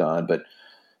worked on. But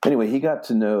anyway, he got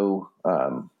to know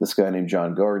this guy named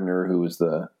John Gardner, who was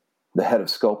the head of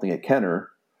sculpting at Kenner.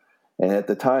 And at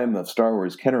the time of Star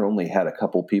Wars, Kenner only had a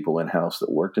couple people in-house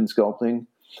that worked in sculpting.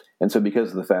 And so because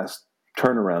of the fast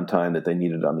turnaround time that they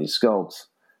needed on these sculpts,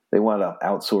 they wound up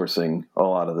outsourcing a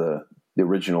lot of the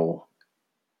original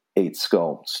 8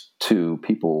 sculpts to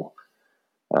people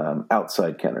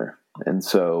outside Kenner. And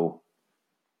so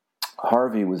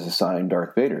Harvey was assigned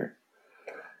Darth Vader.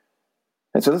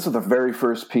 And so this was the very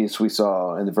first piece we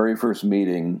saw in the very first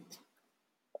meeting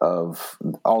of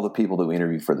all the people that we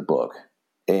interviewed for the book.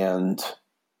 And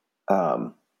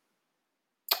we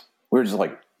were just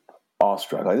like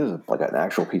awestruck. Like, this is like an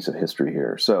actual piece of history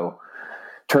here. So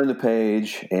turn the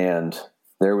page, and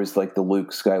there was like the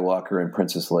Luke Skywalker and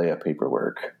Princess Leia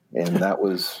paperwork. And that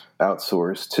was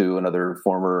outsourced to another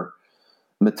former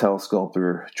Mattel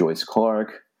sculptor, Joyce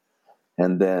Clark.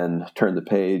 And then turn the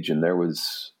page, and there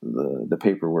was the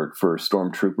paperwork for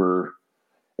Stormtrooper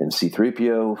and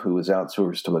C-3PO, who was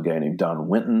outsourced to a guy named Don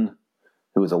Winton.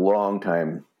 who was a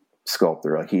longtime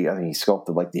sculptor. I think he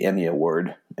sculpted like the Emmy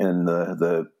Award and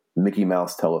the Mickey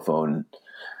Mouse telephone.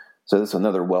 So this is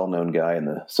another well-known guy in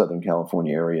the Southern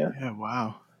California area. Yeah,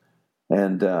 wow.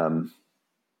 And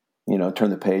turn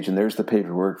the page, and there's the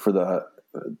paperwork for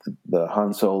the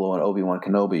Han Solo and Obi-Wan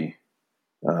Kenobi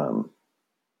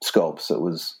sculpts that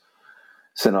was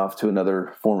sent off to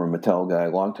another former Mattel guy,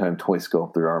 longtime toy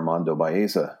sculptor Armando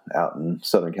Baeza out in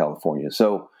Southern California.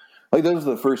 So, like, those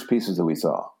are the first pieces that we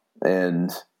saw. And,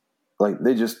 like,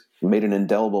 they just made an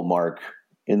indelible mark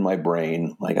in my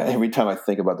brain. Like, every time I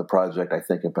think about the project, I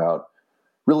think about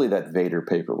really that Vader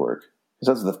paperwork.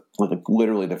 Because that's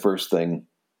literally the first thing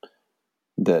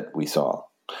that we saw.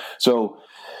 So,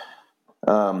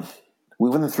 we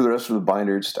went through the rest of the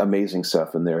binder, just amazing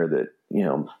stuff in there that,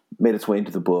 made its way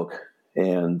into the book.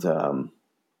 And,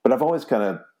 but I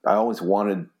always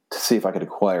wanted to see if I could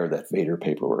acquire that Vader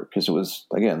paperwork, because it was,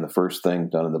 again, the first thing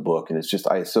done in the book. And it's just,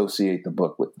 I associate the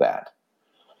book with that.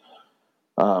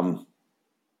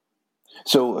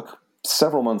 So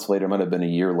several months later, it might have been a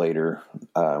year later,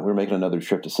 we were making another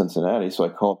trip to Cincinnati. So I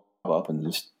called up and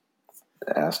just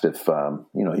asked if,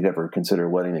 he'd ever consider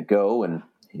letting it go. And,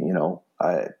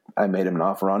 I made him an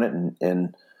offer on it,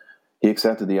 and he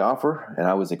accepted the offer, and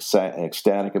I was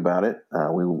ecstatic about it.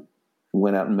 We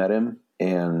went out and met him,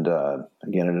 and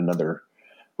again at another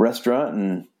restaurant,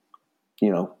 and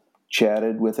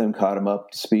chatted with him, caught him up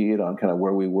to speed on kind of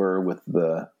where we were with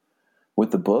the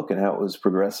book and how it was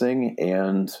progressing,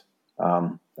 and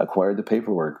acquired the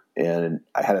paperwork. And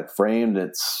I had it framed.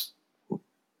 It's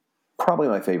probably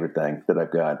my favorite thing that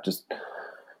I've got, just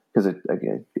because it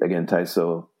again ties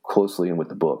so closely in with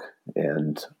the book,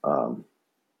 and I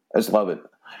just love it.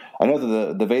 I know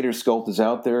that the Vader sculpt is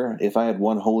out there. If I had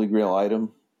one Holy Grail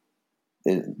item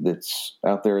that's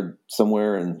out there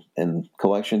somewhere in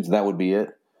collections, that would be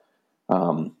it.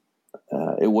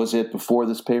 It was it before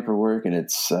this paperwork, and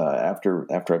it's after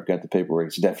I've got the paperwork,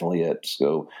 it's definitely it.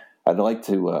 So I'd like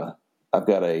to. I've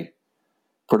got a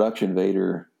production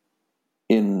Vader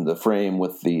in the frame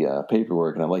with the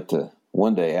paperwork, and I'd like to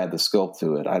one day add the sculpt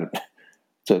to it.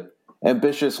 It's an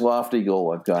ambitious, lofty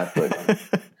goal I've got, but.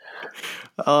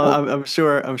 I'm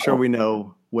sure we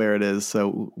know where it is,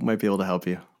 so we might be able to help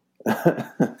you.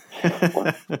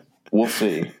 We'll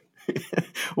see.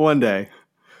 One day.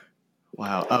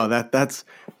 Wow. Oh, that's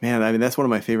man. I mean, that's one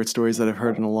of my favorite stories that I've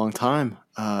heard in a long time.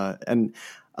 And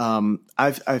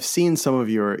I've seen some of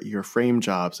your frame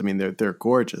jobs. I mean, they're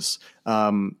gorgeous.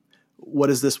 What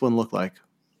does this one look like?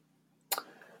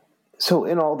 So,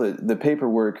 in all, the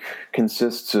paperwork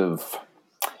consists of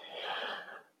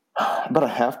about a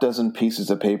half dozen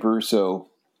pieces of paper. So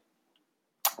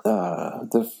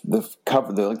the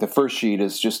cover, the first sheet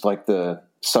is just like the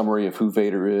summary of who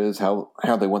Vader is, how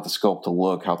they want the sculpt to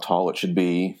look, how tall it should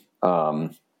be.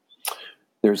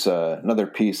 There's another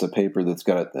piece of paper that's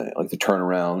got like the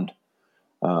turnaround.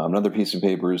 Another piece of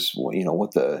paper is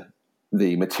what the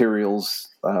materials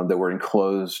that were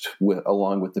enclosed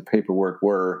along with the paperwork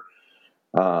were.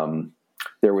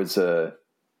 There was I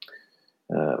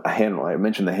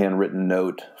mentioned the handwritten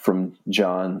note from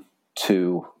John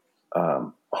to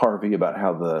Harvey about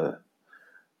how the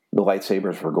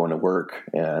lightsabers were going to work,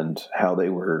 and how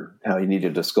he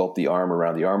needed to sculpt the arm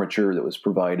around the armature that was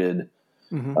provided.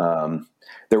 Mm-hmm.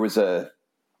 There was almost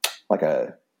like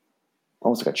a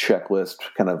checklist,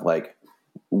 kind of like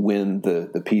when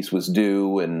the piece was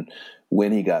due and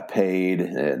when he got paid,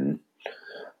 and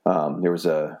there was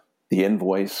the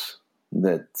invoice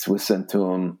that was sent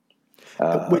to him.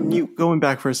 Going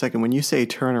back for a second, when you say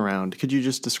turnaround, could you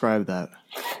just describe that?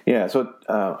 Yeah, so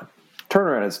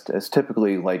turnaround is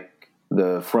typically like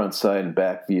the front, side, and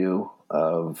back view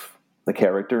of the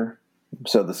character,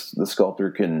 so the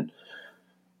sculptor can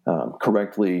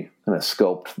correctly kind of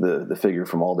sculpt the figure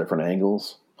from all different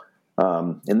angles.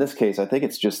 In this case, I think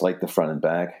it's just like the front and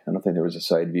back. I don't think there was a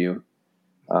side view.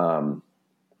 And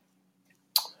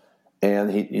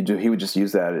he would just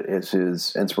use that as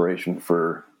his inspiration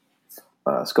for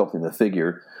sculpting the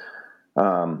figure.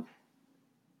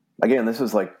 Again, this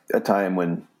was like a time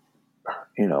when,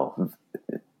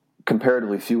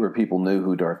 comparatively fewer people knew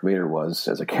who Darth Vader was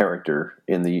as a character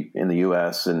in the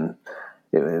U.S. And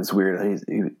it was weird.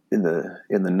 In the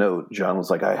note, John was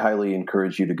like, "I highly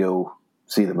encourage you to go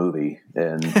see the movie."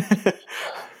 And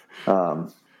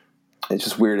it's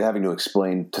just weird having to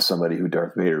explain to somebody who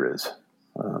Darth Vader is.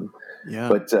 Yeah.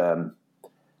 But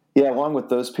along with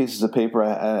those pieces of paper,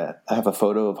 I have a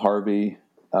photo of Harvey,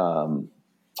 and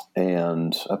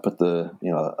I put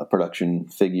a production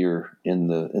figure in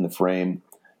the frame.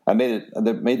 I made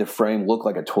the frame look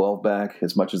like a 12 back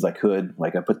as much as I could.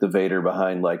 Like I put the Vader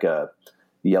behind like a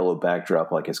yellow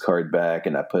backdrop, like his card back,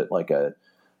 and I put like a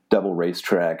double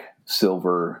racetrack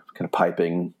silver kind of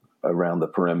piping around the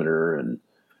perimeter, and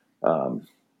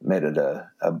made it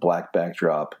a black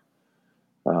backdrop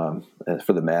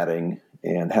for the matting,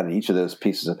 and had each of those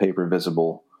pieces of paper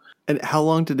visible. And how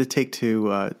long did it take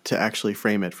to actually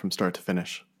frame it from start to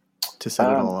finish, to set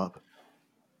it all up?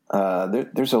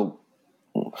 There's a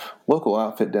local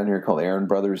outfit down here called Aaron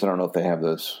Brothers. I don't know if they have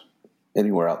those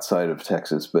anywhere outside of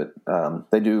Texas, but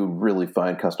they do really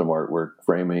fine custom artwork,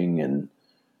 framing, and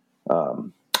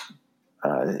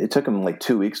it took them like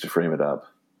 2 weeks to frame it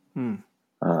up.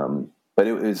 But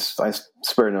I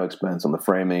spared no expense on the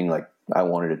framing. Like, I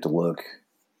wanted it to look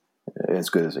as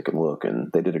good as it can look,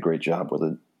 and they did a great job with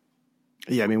it.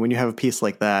 Yeah, I mean, when you have a piece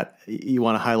like that, you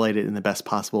want to highlight it in the best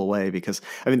possible way because,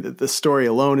 I mean, the story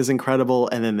alone is incredible,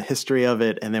 and then the history of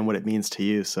it, and then what it means to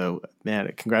you. So,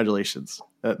 man, congratulations.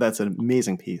 That's an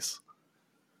amazing piece.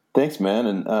 Thanks, man.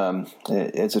 And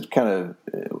as it kind of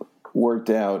worked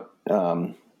out,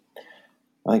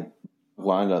 I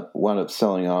wound up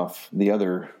selling off the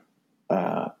other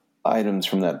items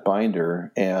from that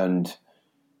binder, and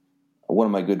one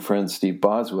of my good friends, Steve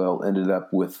Boswell, ended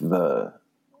up with the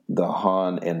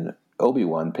Han and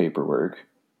Obi-Wan paperwork.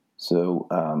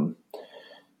 So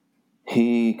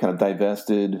he kind of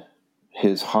divested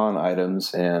his Han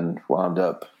items and wound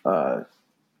up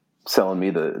selling me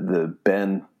the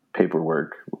Ben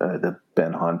paperwork, the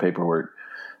Ben Han paperwork,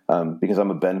 because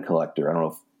I'm a Ben collector. I don't know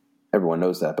if everyone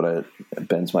knows that, but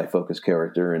Ben's my focus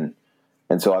character, and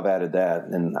so I've added that,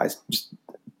 and I just,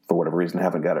 for whatever reason,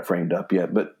 haven't got it framed up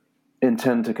yet, but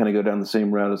intend to kind of go down the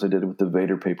same route as I did with the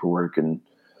Vader paperwork and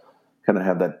kind of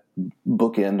have that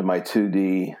bookend to my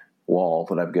 2D wall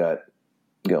that I've got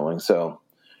going. So,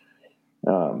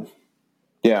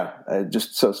 yeah, I'm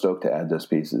just so stoked to add those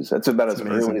pieces. That's about as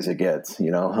early as it gets,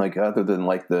 like other than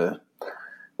like the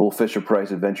little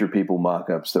Fisher-Price Adventure People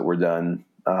mock-ups that were done.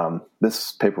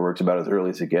 This paperwork's about as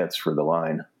early as it gets for the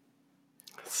line.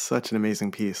 Such an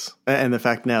amazing piece. And the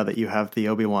fact now that you have the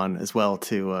Obi-Wan as well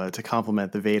to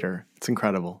complement the Vader, it's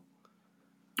incredible.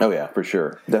 Oh yeah, for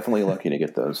sure. Definitely lucky to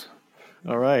get those.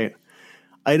 All right.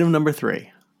 Item number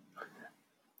 3.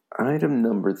 Item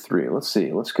number 3. Let's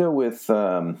see. Let's go with,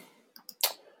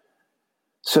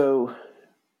 so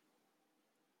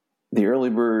the early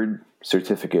bird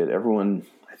certificate, everyone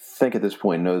I think at this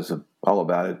point knows all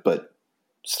about it, but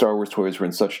Star Wars toys were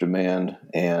in such demand,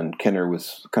 and Kenner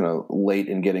was kind of late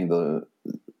in getting the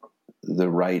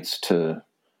rights to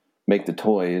make the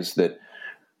toys, that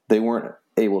they weren't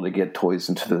able to get toys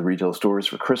into the retail stores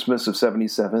for Christmas of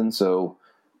 '77. So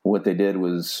what they did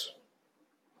was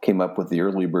came up with the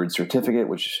early bird certificate,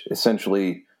 which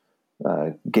essentially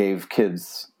gave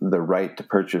kids the right to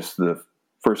purchase the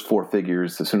first 4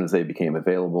 figures as soon as they became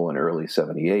available in early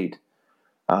 '78.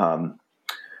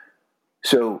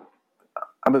 So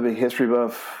I'm a big history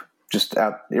buff, just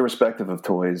irrespective of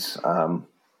toys.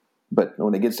 But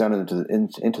when it gets down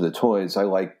into the toys, I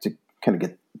like to kind of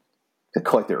get to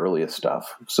collect the earliest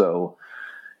stuff. So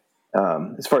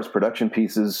as far as production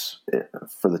pieces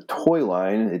for the toy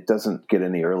line, it doesn't get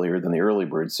any earlier than the early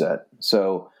bird set.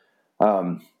 So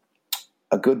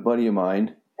a good buddy of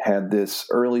mine had this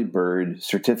early bird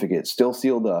certificate still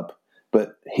sealed up,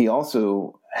 but he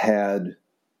also had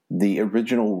the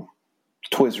original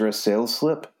Toys R Us sales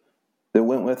slip that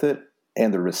went with it,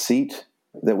 and the receipt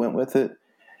that went with it,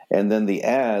 and then the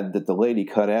ad that the lady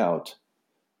cut out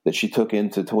that she took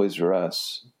into Toys R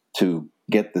Us to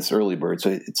get this early bird.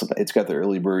 So it's got the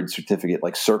early bird certificate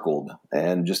like circled,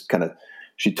 and just kind of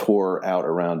she tore out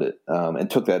around it, and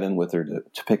took that in with her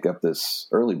to pick up this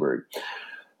early bird.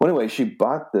 Well, anyway, she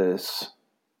bought this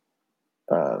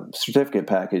certificate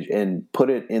package and put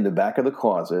it in the back of the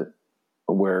closet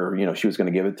where, she was going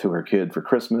to give it to her kid for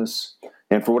Christmas,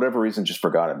 and for whatever reason just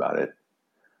forgot about it.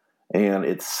 And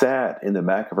it sat in the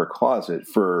back of her closet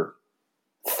for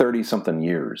 30-something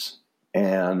years.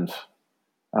 And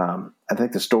I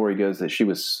think the story goes that she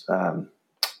was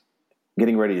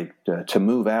getting ready to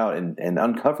move out and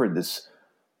uncovered this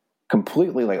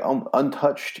completely like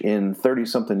untouched in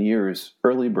 30-something years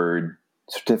early bird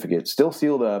certificate, still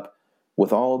sealed up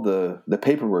with all the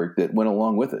paperwork that went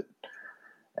along with it.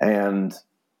 And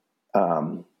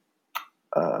a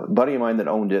buddy of mine that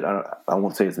owned it, I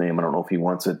won't say his name, I don't know if he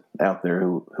wants it out there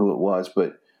who it was,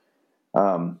 but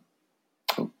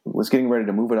was getting ready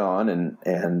to move it on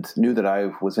and knew that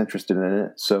I was interested in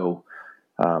it. So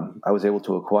I was able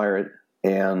to acquire it,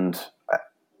 and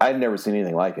I'd never seen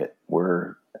anything like it,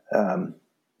 where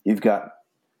you've got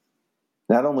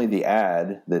not only the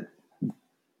ad that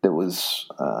was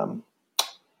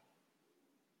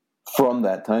from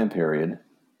that time period,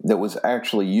 that was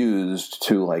actually used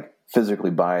to like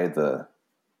physically buy the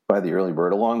early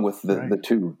bird, along with the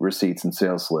 2 receipts and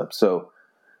sales slips. So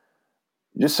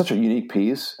just such a unique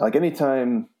piece. Like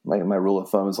anytime, my rule of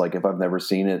thumb is like, if I've never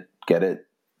seen it, get it.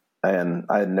 And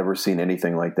I had never seen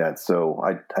anything like that. So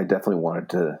I definitely wanted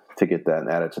to get that and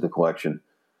add it to the collection.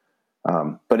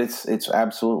 But it's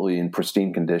absolutely in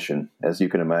pristine condition, as you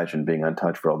can imagine, being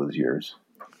untouched for all those years.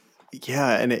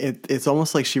 Yeah, and it's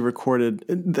almost like she recorded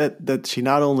that she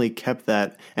not only kept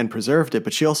that and preserved it,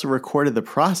 but she also recorded the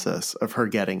process of her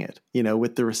getting it,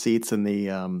 with the receipts and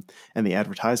the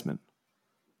advertisement.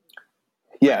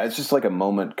 Yeah, it's just like a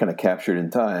moment kind of captured in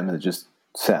time, and it just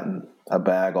sat in a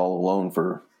bag all alone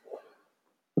for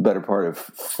the better part of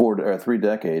 3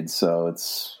 decades. So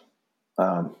it's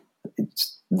a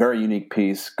very unique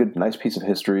piece, nice piece of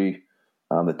history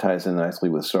that ties in nicely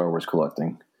with Star Wars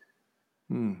collecting.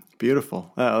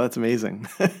 Beautiful. Oh, that's amazing.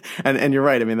 and you're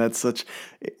right. I mean, that's such,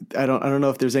 I don't know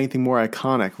if there's anything more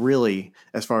iconic really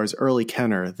as far as early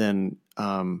Kenner than,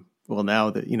 now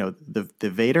the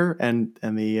Vader and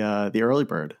the early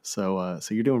bird. So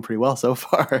you're doing pretty well so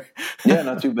far. Yeah,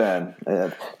 not too bad.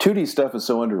 2D stuff is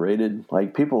so underrated.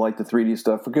 Like, people like the 3D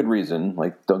stuff for good reason.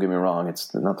 Like, don't get me wrong.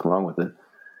 It's nothing wrong with it.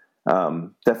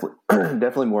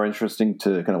 Definitely more interesting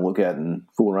to kind of look at and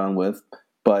fool around with.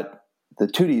 But the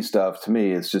 2D stuff, to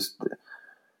me, is just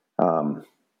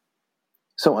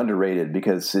so underrated,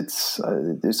 because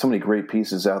there's so many great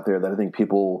pieces out there that I think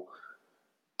people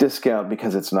discount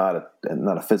because it's not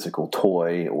a physical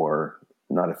toy or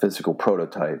not a physical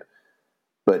prototype.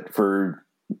 But for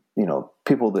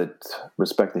people that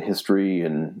respect the history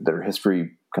and that are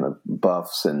history kind of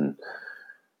buffs, and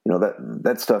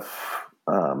that stuff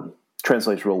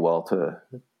translates real well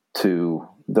to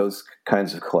those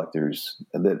kinds of collectors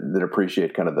that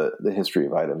appreciate kind of the history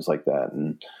of items like that.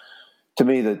 And to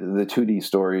me, the 2D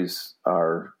stories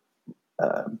are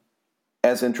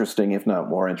as interesting, if not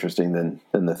more interesting, than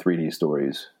the 3D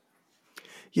stories.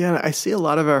 Yeah, I see a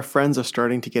lot of our friends are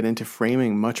starting to get into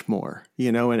framing much more,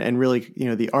 and really,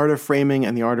 the art of framing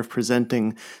and the art of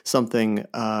presenting something,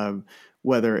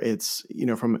 whether it's,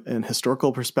 from an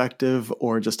historical perspective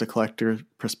or just a collector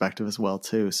perspective as well,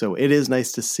 too. So it is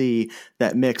nice to see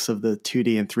that mix of the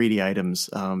 2D and 3D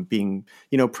items being,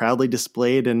 proudly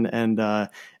displayed and at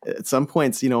some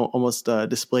points, almost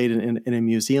displayed in a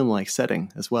museum-like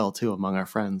setting as well, too, among our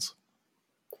friends.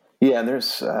 Yeah, and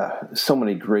there's so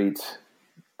many great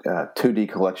 2D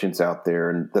collections out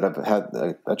there, and that I've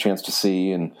had a chance to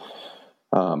see. And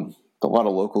a lot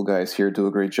of local guys here do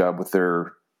a great job with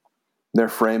their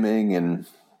framing, and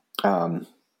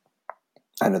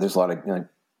I know there's a lot of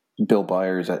Bill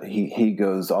Byers. He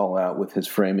goes all out with his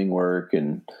framing work,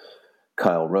 and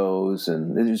Kyle Rose,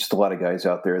 and there's just a lot of guys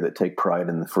out there that take pride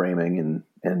in the framing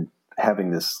and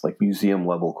having this like museum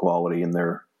level quality in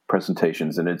their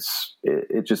presentations, and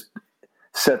it just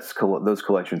sets those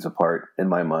collections apart in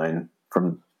my mind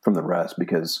from the rest,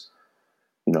 because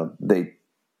they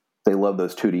love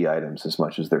those 2D items as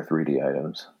much as their 3D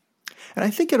items. And I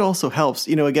think it also helps,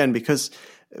 again, because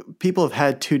people have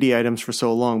had 2D items for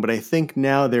so long, but I think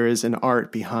now there is an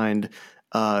art behind,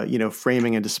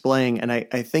 framing and displaying. And I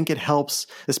think it helps,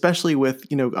 especially with,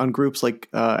 on groups like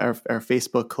our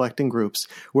Facebook collecting groups,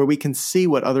 where we can see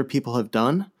what other people have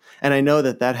done. And I know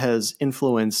that has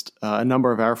influenced a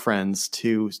number of our friends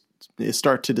to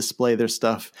start to display their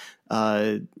stuff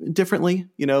differently,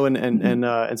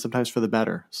 and sometimes for the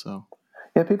better. So.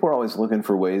 Yeah, people are always looking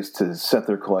for ways to set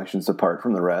their collections apart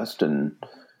from the rest, and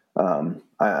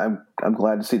I'm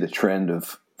glad to see the trend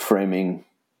of framing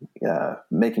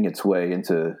making its way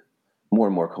into more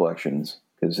and more collections,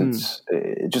 because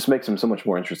it just makes them so much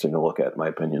more interesting to look at, in my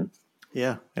opinion.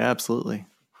 Yeah, absolutely.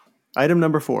 Item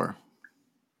number 4.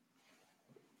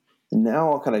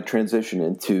 Now I'll kind of transition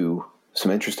into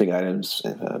some interesting items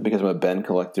because I'm a Ben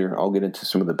collector. I'll get into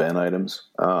some of the Ben items.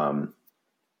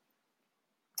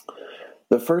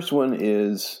 The first one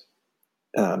is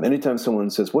anytime someone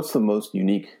says, what's the most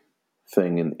unique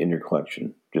thing in your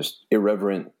collection? Just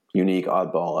irreverent, unique,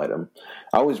 oddball item.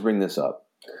 I always bring this up.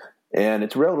 And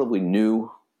it's a relatively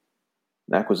new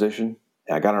acquisition.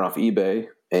 I got it off eBay,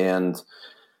 and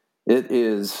it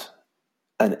is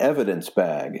an evidence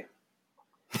bag.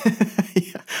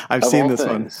 Yeah, I've seen this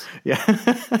things. One. Yeah.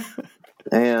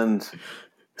 And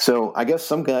so I guess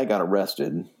some guy got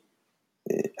arrested.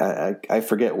 I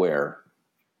forget where.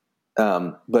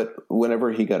 But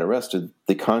whenever he got arrested,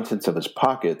 the contents of his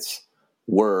pockets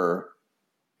were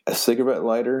a cigarette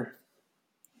lighter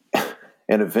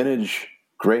and a vintage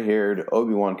gray-haired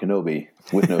Obi-Wan Kenobi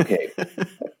with no cape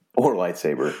or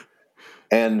lightsaber.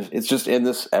 And it's just in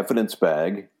this evidence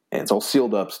bag, and it's all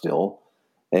sealed up still.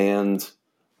 And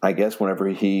I guess whenever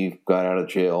he got out of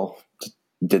jail,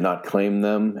 did not claim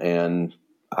them. And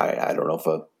I don't know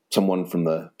if someone from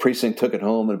the precinct took it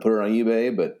home and put it on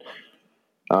eBay, but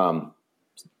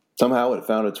somehow it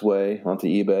found its way onto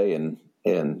eBay.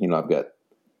 And I've got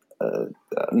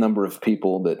a number of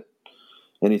people that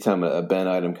anytime a Ben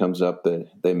item comes up,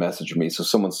 they message me. So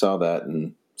someone saw that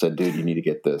and said, dude, you need to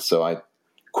get this. So I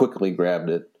quickly grabbed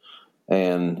it.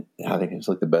 And I think it was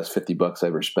like the best $50 I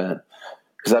ever spent,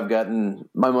 because I've gotten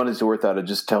my money's worth out of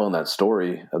just telling that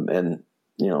story and,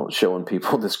 showing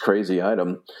people this crazy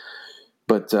item.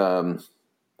 But,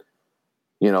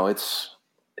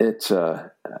 it's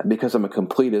because I'm a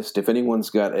completist. If anyone's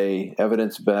got a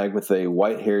evidence bag with a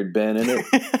white-haired Ben in it,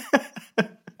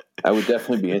 I would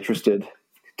definitely be interested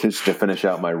to finish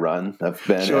out my run of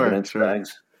Ben evidence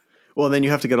bags. Well, then you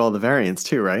have to get all the variants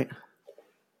too, right?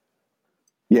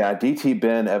 Yeah, DT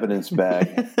Ben evidence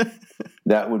bag.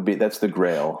 That's the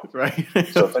grail. Right.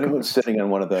 So if anyone's sitting on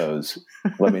one of those,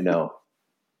 let me know.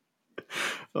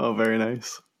 Oh, very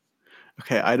nice.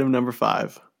 Okay, item number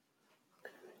 5.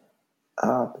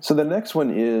 So the next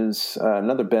one is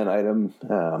another Ben item.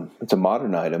 It's a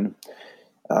modern item.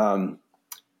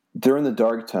 During the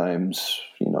dark times,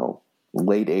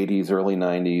 late 80s, early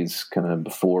 90s, kind of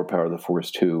before Power of the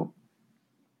Force 2,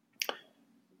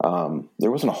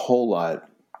 there wasn't a whole lot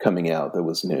coming out that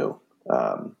was new.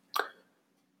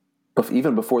 But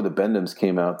even before the Bendhams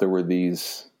came out, there were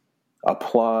these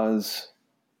applause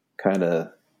kind of,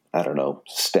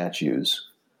 statues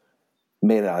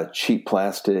made out of cheap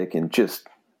plastic and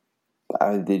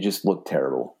they just looked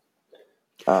terrible.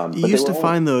 You used to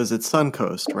find those at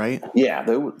Suncoast, right? Yeah,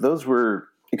 those were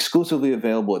exclusively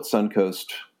available at Suncoast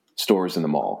stores in the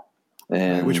mall.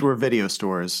 And which were video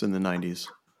stores in the 90s.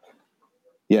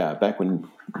 Yeah, back when,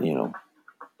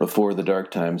 before the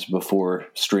dark times, before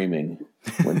streaming,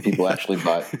 when people actually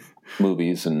bought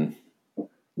movies and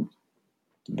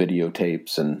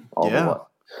videotapes and all that.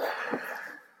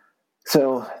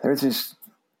 So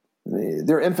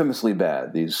they're infamously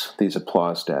bad, these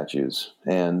applause statues.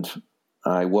 And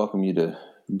I welcome you to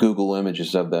Google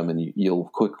images of them, and you'll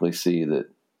quickly see that,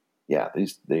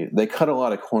 they cut a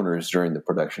lot of corners during the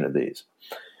production of these.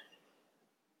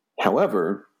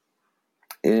 However,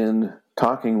 in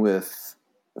talking with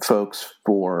folks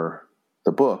for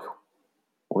the book,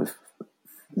 with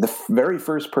the very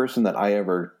first person that I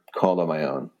ever called on my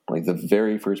own, like the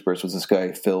very first person, was this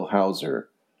guy, Phil Hauser.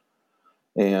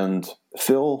 And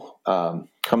Phil,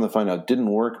 come to find out, didn't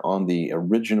work on the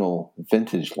original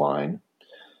vintage line,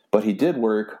 but he did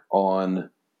work on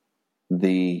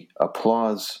the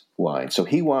applause line. So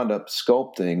he wound up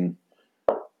sculpting,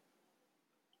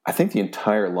 I think, the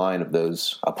entire line of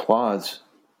those applause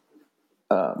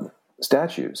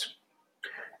statues.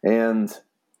 And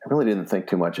I really didn't think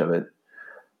too much of it.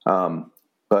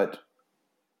 But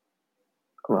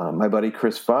my buddy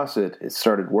Chris Fawcett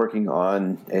started working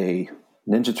on a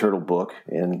Ninja Turtle book,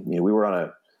 and we were on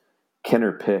a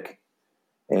Kenner pick,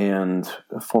 and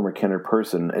a former Kenner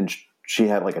person, and she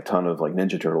had like a ton of like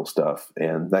Ninja Turtle stuff,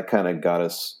 and that kind of got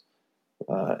us,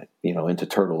 into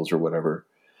turtles or whatever.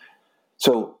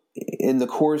 So in the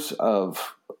course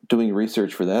of doing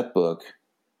research for that book,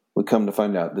 we come to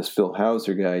find out this Phil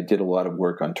Hauser guy did a lot of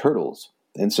work on turtles,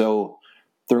 and so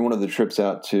during one of the trips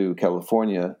out to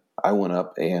California, I went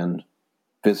up and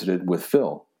visited with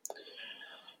Phil.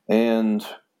 And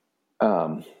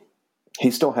he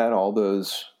still had all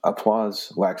those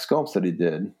applause wax sculpts that he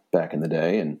did back in the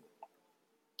day, and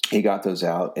he got those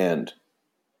out, and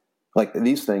like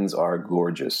these things are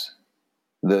gorgeous.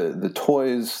 The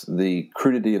toys, the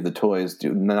crudity of the toys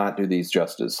do not do these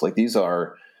justice. Like these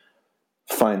are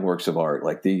fine works of art.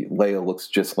 Like the Leia looks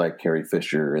just like Carrie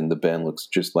Fisher, and the Ben looks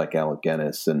just like Alec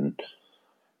Guinness, and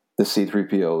the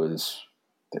C-3PO is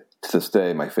to this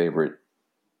day my favorite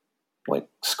like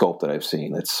sculpt that I've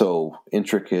seen. It's so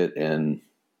intricate and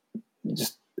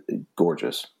just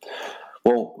gorgeous.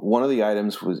 Well, one of the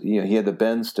items was, he had the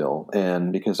Ben still,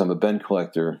 and because I'm a Ben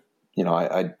collector,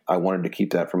 I wanted to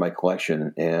keep that for my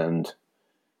collection, and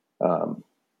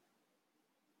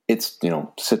it's,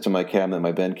 sits in my cabinet,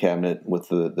 my Ben cabinet with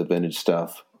the vintage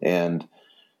stuff, and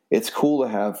it's cool to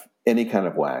have any kind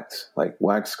of wax. Like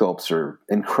wax sculpts are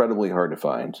incredibly hard to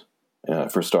find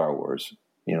for Star Wars.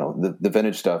 The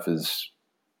vintage stuff is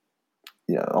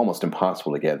almost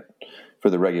impossible to get for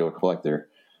the regular collector.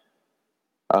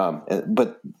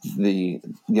 But the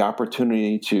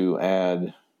opportunity to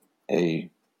add a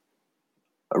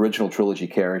original trilogy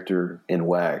character in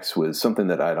wax was something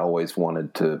that I'd always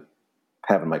wanted to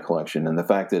have in my collection. And the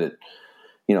fact that it,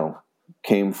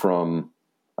 came from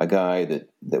a guy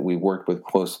that we worked with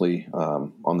closely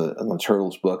on the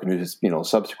Turtles book, and who's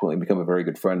subsequently become a very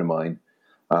good friend of mine,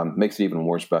 makes it even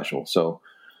more special. So,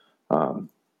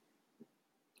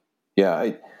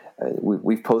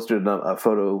 we've posted a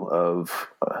photo of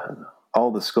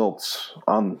all the sculpts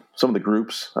on some of the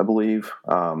groups, I believe.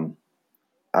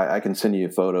 I can send you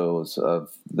photos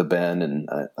of the Ben, and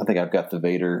I think I've got the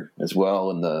Vader as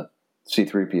well, and the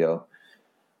C-3PO.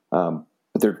 But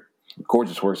they're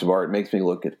gorgeous works of art. It makes me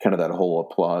look at kind of that whole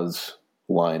applause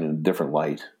line in a different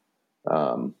light.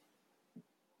 That's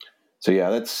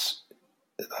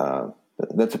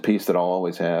a piece that I'll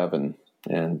always have, and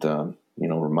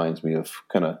reminds me of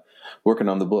kind of working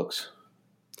on the books.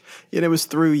 And it was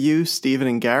through you, Stephen,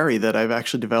 and Gary that I've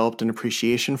actually developed an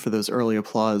appreciation for those early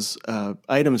applause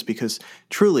items, because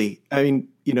truly, I mean,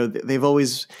 they've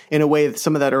always, in a way,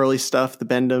 some of that early stuff, the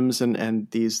Bendhams and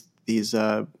these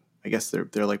I guess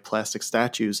they're like plastic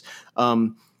statues.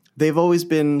 They've always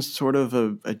been sort of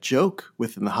a joke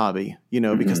within the hobby,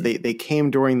 because they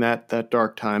came during that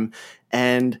dark time,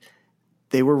 and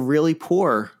they were really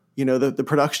poor. The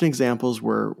production examples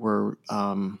were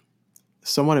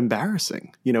somewhat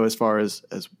embarrassing, as far as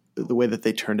the way that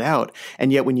they turned out.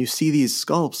 And yet when you see these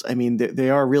sculpts, I mean, they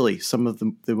are really some of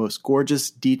the most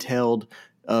gorgeous, detailed,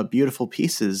 beautiful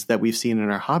pieces that we've seen in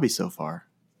our hobby so far.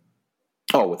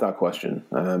 Oh, without question.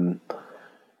 The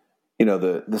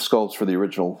sculpts for the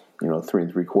original, 3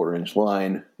 3/4 inch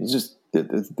line, it's just,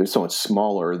 they're so much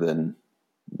smaller than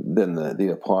the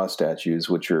applause statues,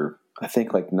 which are, I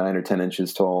think, like 9 or 10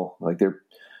 inches tall. Like they're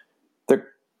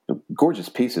gorgeous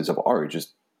pieces of art,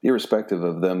 just irrespective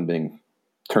of them being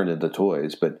turned into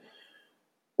toys. But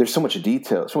there's so much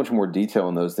detail, so much more detail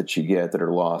in those that you get that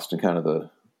are lost in kind of the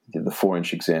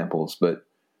 4-inch examples. But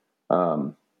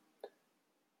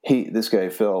this guy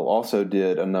Phil also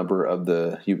did a number of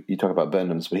you talk about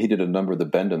Bendhams, but he did a number of the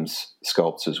Bendhams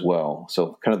sculpts as well.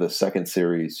 So kind of the second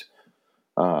series,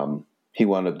 he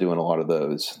wound up doing a lot of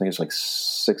those. I think it's like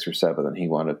 6 or 7 that he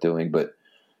wound up doing. But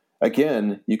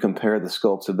again, you compare the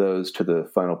sculpts of those to the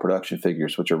final production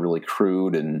figures, which are really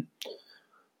crude and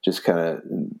just kind of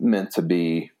meant to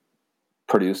be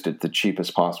produced at the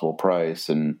cheapest possible price.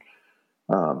 And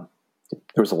there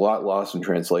was a lot lost in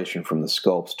translation from the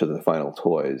sculpts to the final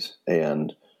toys.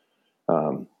 And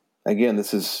again,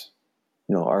 this is,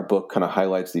 our book kind of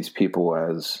highlights these people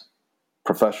as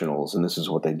professionals, and this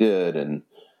is what they did.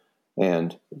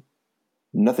 And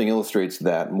nothing illustrates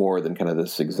that more than kind of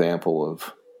this example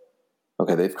of,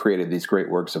 okay, they've created these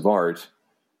great works of art,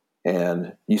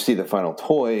 and you see the final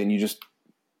toy, and you just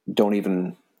don't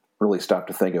even really stop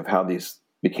to think of how these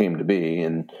became to be.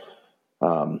 And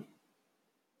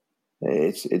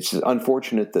it's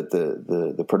unfortunate that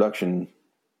the production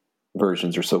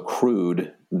versions are so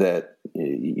crude that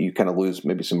you kind of lose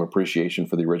maybe some appreciation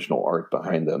for the original art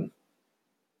behind them.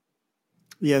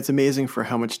 Yeah, it's amazing for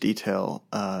how much detail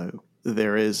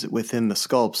there is within the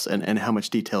sculpts, and how much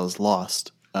detail is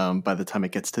lost by the time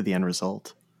it gets to the end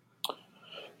result.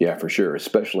 Yeah, for sure,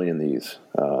 especially in these.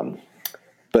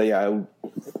 But yeah, I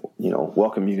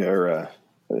welcome you, or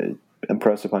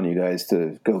impress upon you guys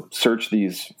to go search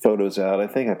these photos out. I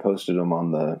think I posted them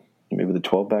on maybe the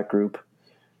 12-back group.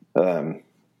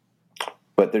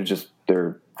 But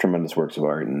they're tremendous works of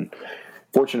art, and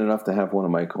fortunate enough to have one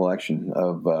in my collection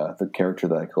of the character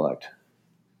that I collect.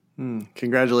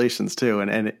 Congratulations too.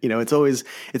 And it's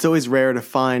always rare to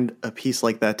find a piece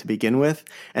like that to begin with,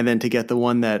 and then to get the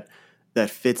one that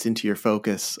fits into your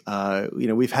focus.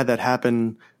 We've had that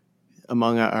happen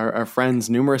among our friends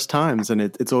numerous times, and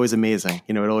it's always amazing.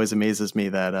 It always amazes me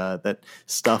that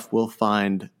stuff will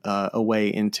find a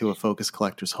way into a focus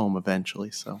collector's home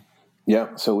eventually. So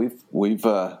yeah, so we've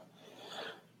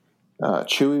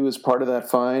Chewie was part of that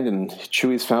find, and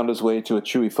Chewie's found his way to a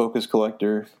Chewie focus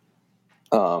collector.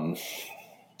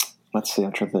 Let's see,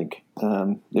 I'm trying to think.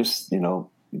 There's, I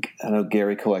know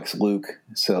Gary collects Luke,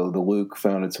 so the Luke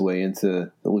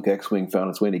X-Wing found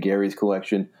its way into Gary's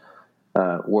collection.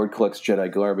 Ward collects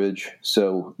Jedi garbage,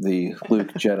 so the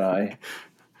Luke Jedi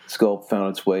sculpt found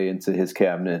its way into his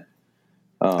cabinet.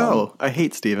 I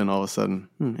hate Steven all of a sudden.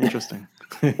 Interesting.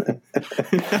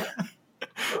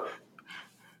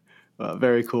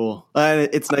 Very cool.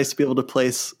 It's nice to be able to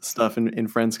place stuff in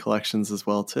friends' collections as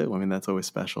well, too. I mean, that's always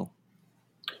special.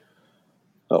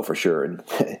 Oh, for sure.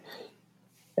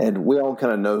 And we all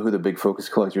kind of know who the big focus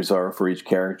collectors are for each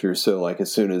character. So, like,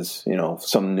 as soon as,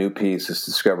 some new piece is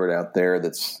discovered out there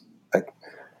that's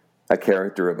a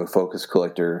character of a focus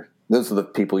collector, those are the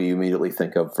people you immediately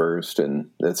think of first. And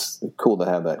it's cool to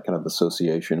have that kind of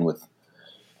association with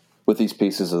these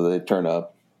pieces as they turn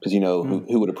up, because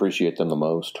who would appreciate them the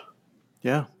most.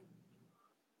 Yeah.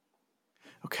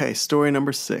 Okay, story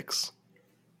number 6.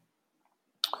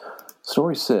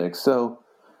 Story 6. So,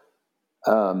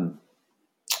 one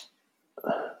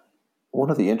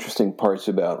of the interesting parts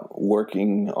about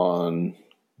working on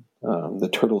the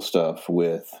turtle stuff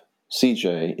with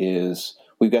CJ is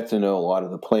we got to know a lot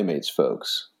of the Playmates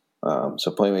folks.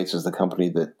 So Playmates is the company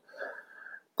that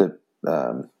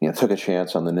took a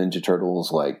chance on the Ninja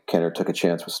Turtles, like Kenner took a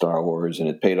chance with Star Wars, and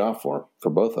it paid off for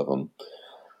both of them.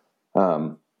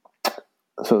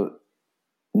 So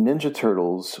Ninja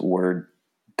Turtles were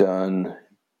done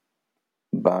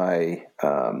by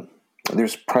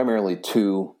there's primarily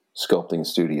 2 sculpting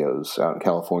studios out in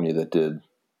California that did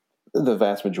the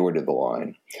vast majority of the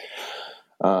line.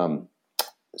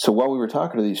 So while we were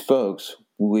talking to these folks,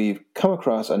 we've come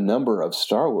across a number of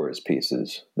Star Wars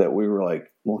pieces that we were like,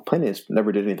 well, Playmates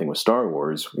never did anything with Star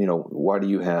Wars. Why do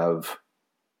you have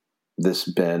this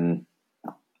Ben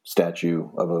statue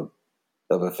of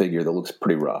a figure that looks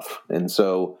pretty rough? And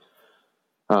so,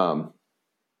 not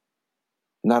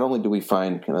only do we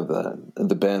find kind of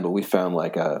the Ben, but we found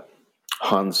like a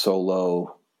Han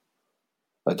Solo,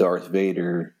 a Darth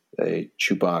Vader, a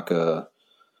Chewbacca,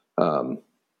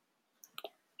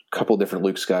 couple different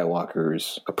Luke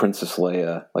Skywalkers, a Princess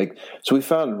Leia. So we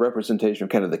found representation of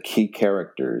kind of the key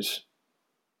characters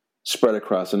spread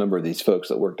across a number of these folks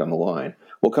that worked on the line.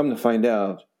 We'll come to find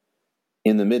out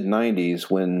in the mid-90s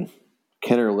when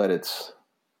Kenner let its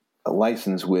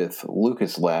license with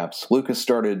Lucas lapse, Lucas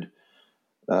started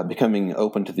becoming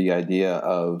open to the idea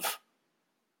of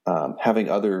having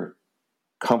other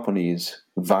companies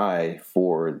vie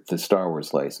for the Star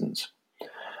Wars license.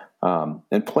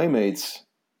 And Playmates,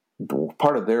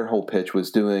 part of their whole pitch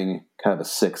was doing kind of a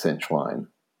 6-inch line.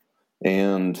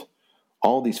 And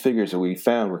all these figures that we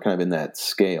found were kind of in that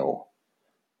scale.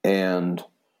 And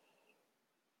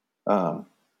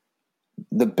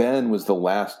the Ben was the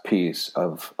last piece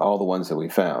of all the ones that we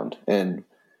found. And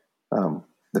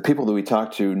the people that we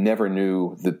talked to never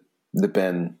knew the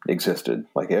Ben existed.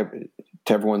 To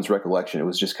everyone's recollection, it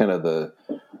was just kind of the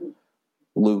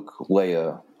Luke,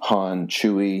 Leia, Han,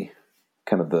 Chewie,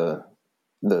 kind of the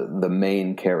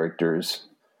main characters.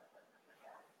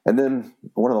 And then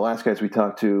one of the last guys we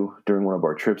talked to during one of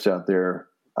our trips out there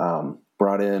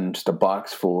brought in just a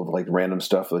box full of random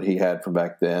stuff that he had from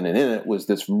back then, and in it was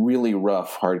this really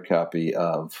rough hard copy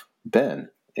of Ben,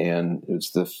 and it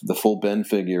was the full Ben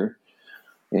figure.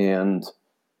 And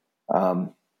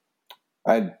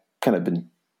I'd kind of been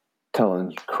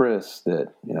telling Chris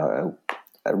that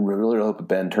I really hope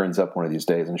Ben turns up one of these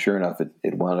days, and sure enough,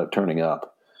 it wound up turning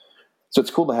up. So it's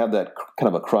cool to have that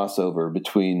kind of a crossover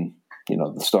between,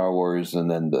 the Star Wars and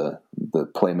then the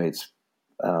Playmates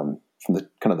from the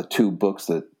kind of the 2 books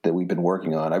that we've been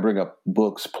working on. I bring up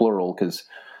books, plural, because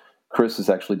Chris has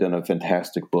actually done a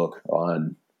fantastic book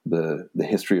on the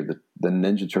history of the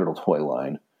Ninja Turtle toy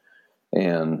line.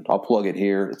 And I'll plug it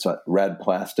here. It's at Rad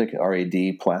Plastic,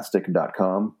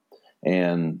 radplastic.com.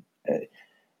 And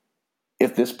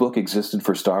if this book existed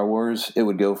for Star Wars, it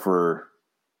would go for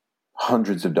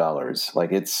hundreds of dollars.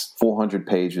 It's 400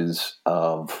 pages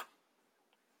of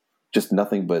just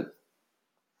nothing but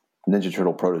Ninja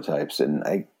Turtle prototypes. And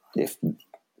if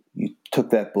you took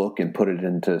that book and put it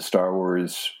into Star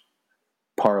Wars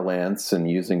parlance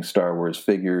and using Star Wars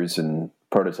figures and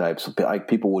prototypes,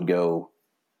 people would go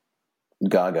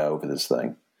gaga over this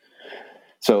thing.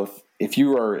 So if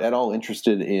you are at all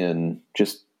interested in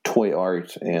just toy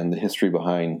art and the history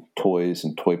behind toys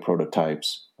and toy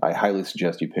prototypes, I highly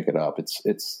suggest you pick it up.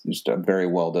 It's just a very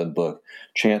well done book.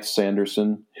 Chance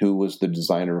Sanderson, who was the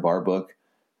designer of our book,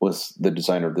 was the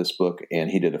designer of this book, and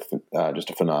he did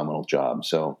just a phenomenal job.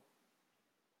 So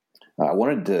I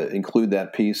wanted to include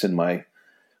that piece in my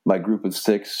group of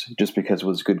 6 just because it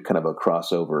was good kind of a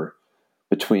crossover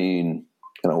between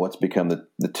what's become the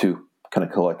 2 kind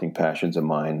of collecting passions of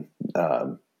mine,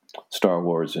 Star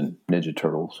Wars and Ninja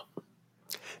Turtles.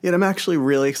 Yeah, I'm actually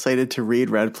really excited to read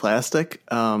Red Plastic.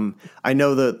 I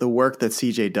know the work that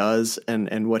CJ does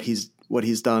and what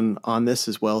he's done on this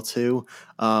as well too.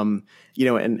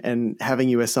 And having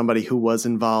you as somebody who was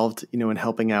involved, in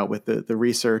helping out with the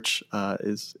research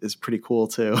is pretty cool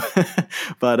too.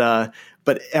 But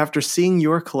after seeing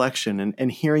your collection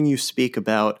and hearing you speak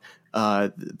about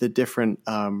the different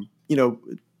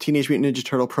Teenage Mutant Ninja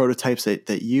Turtle prototypes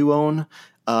that you own,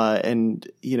 and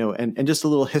just a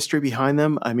little history behind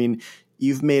them. I mean,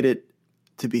 you've made it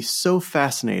to be so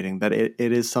fascinating that it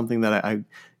is something that I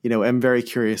am very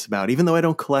curious about. Even though I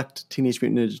don't collect Teenage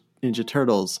Mutant Ninja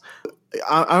Turtles,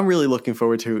 I'm really looking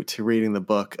forward to reading the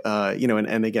book,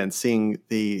 and again, seeing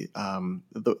the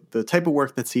type of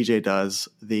work that CJ does,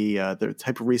 the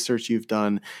type of research you've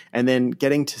done, and then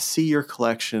getting to see your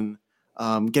collection,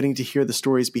 getting to hear the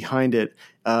stories behind it.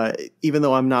 Even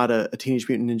though I'm not a Teenage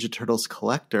Mutant Ninja Turtles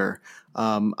collector,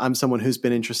 I'm someone who's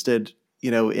been interested,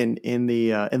 in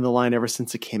the line ever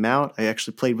since it came out. I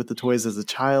actually played with the toys as a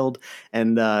child,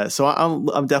 and so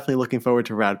I'm definitely looking forward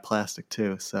to Rad Plastic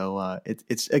too. So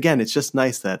it's just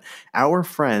nice that our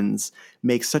friends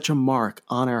make such a mark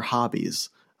on our hobbies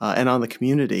and on the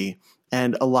community,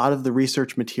 and a lot of the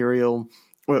research material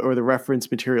or the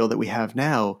reference material that we have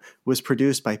now was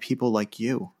produced by people like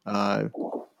you.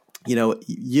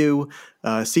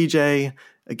 CJ,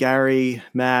 Gary,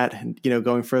 Matt, and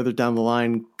going further down the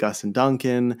line, Gus and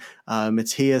Duncan,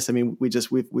 Matthias. I mean,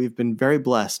 we've been very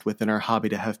blessed within our hobby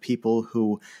to have people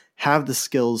who have the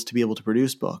skills to be able to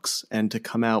produce books and to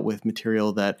come out with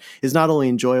material that is not only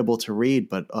enjoyable to read,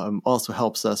 but also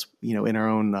helps us, in our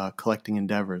own collecting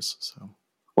endeavors. So,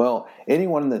 well,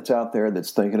 anyone that's out there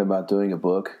that's thinking about doing a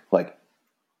book, like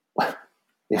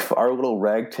if our little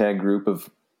ragtag group of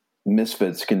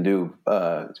misfits can do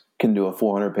a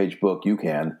 400-page book, you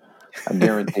can. I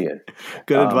guarantee it.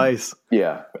 Good advice.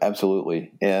 Yeah,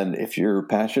 absolutely. And if you're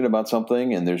passionate about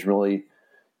something and there's really,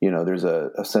 there's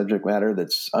a subject matter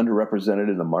that's underrepresented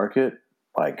in the market,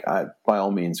 by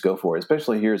all means, go for it.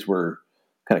 Especially here as we're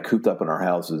kind of cooped up in our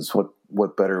houses.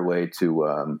 What better way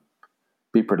to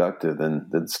be productive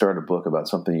than start a book about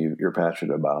something you're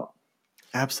passionate about?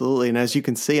 Absolutely. And as you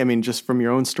can see, I mean, just from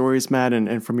your own stories, Matt,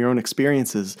 and from your own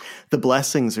experiences, the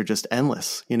blessings are just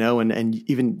endless, and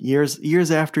even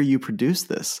years after you produce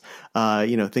this,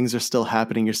 things are still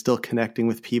happening. You're still connecting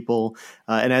with people.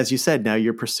 And as you said, now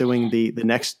you're pursuing the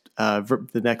next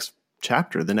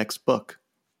chapter, the next book.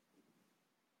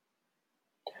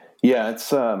 Yeah,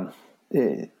 it's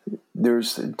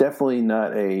there's definitely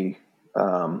not a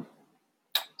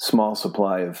small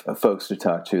supply of folks to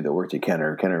talk to that worked at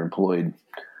Kenner. Kenner employed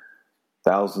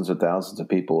thousands of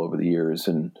people over the years,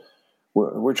 and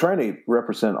we're trying to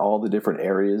represent all the different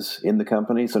areas in the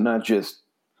company. So not just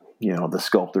the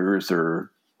sculptors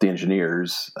or the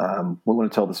engineers. We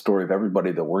want to tell the story of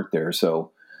everybody that worked there.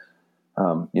 So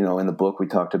in the book we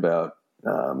talked about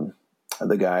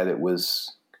the guy that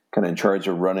was kind of in charge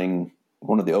of running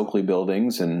one of the Oakley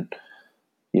buildings, and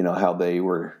how they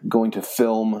were going to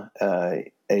film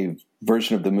a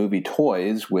version of the movie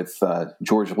Toys with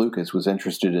George Lucas was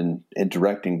interested in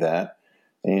directing that,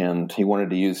 and he wanted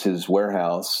to use his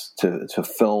warehouse to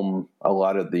film a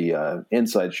lot of the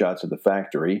inside shots of the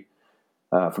factory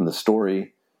from the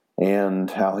story,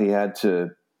 and how he had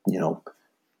to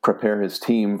prepare his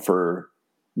team for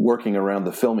working around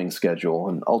the filming schedule,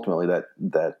 and ultimately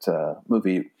that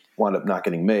movie wound up not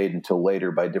getting made until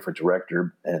later by a different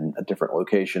director and a different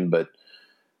location. But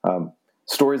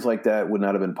stories like that would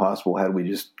not have been possible had we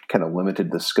just kind of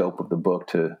limited the scope of the book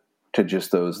to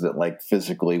just those that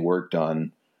physically worked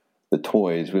on the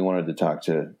toys. We wanted to talk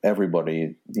to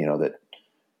everybody, that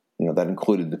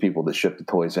included the people that shipped the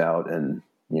toys out and,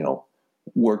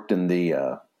 worked and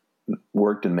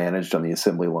managed on the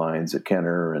assembly lines at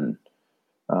Kenner. And,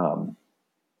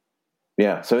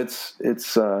 so it's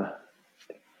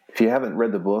if you haven't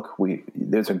read the book,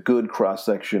 there's a good cross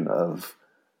section of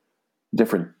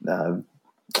different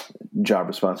job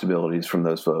responsibilities from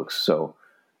those folks. So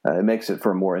it makes it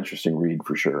for a more interesting read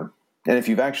for sure. And if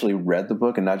you've actually read the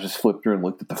book and not just flipped through and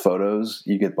looked at the photos,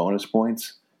 you get bonus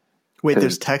points. Wait,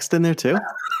 there's text in there too?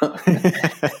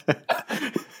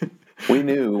 We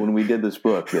knew when we did this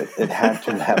book that it had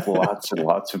to have lots and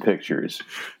lots of pictures,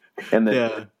 and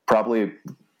that probably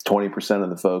 20% of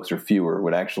the folks or fewer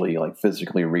would actually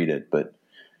physically read it. But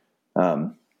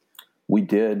we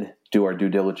did do our due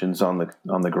diligence on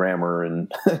the grammar,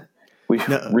 and we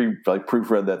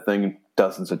proofread that thing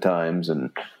dozens of times,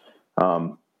 and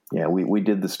we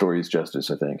did the stories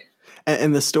justice, I think.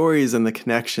 And the stories and the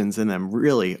connections in them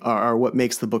really are what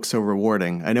makes the book so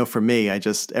rewarding. I know for me,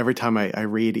 every time I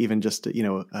read even just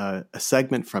a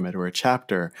segment from it or a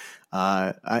chapter,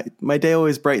 my day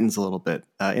always brightens a little bit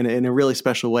in a really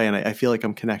special way, and I feel like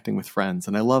I'm connecting with friends,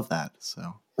 and I love that.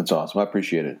 So that's awesome. I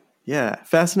appreciate it. Yeah,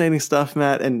 fascinating stuff,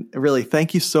 Matt. And really,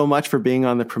 thank you so much for being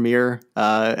on the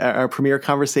our premiere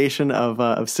conversation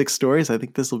of 6 stories. I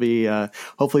think this will be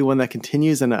hopefully one that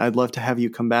continues, and I'd love to have you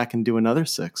come back and do another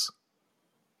 6.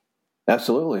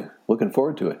 Absolutely. Looking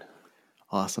forward to it.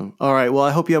 Awesome. All right. Well,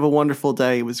 I hope you have a wonderful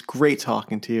day. It was great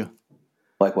talking to you.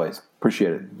 Likewise.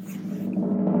 Appreciate it.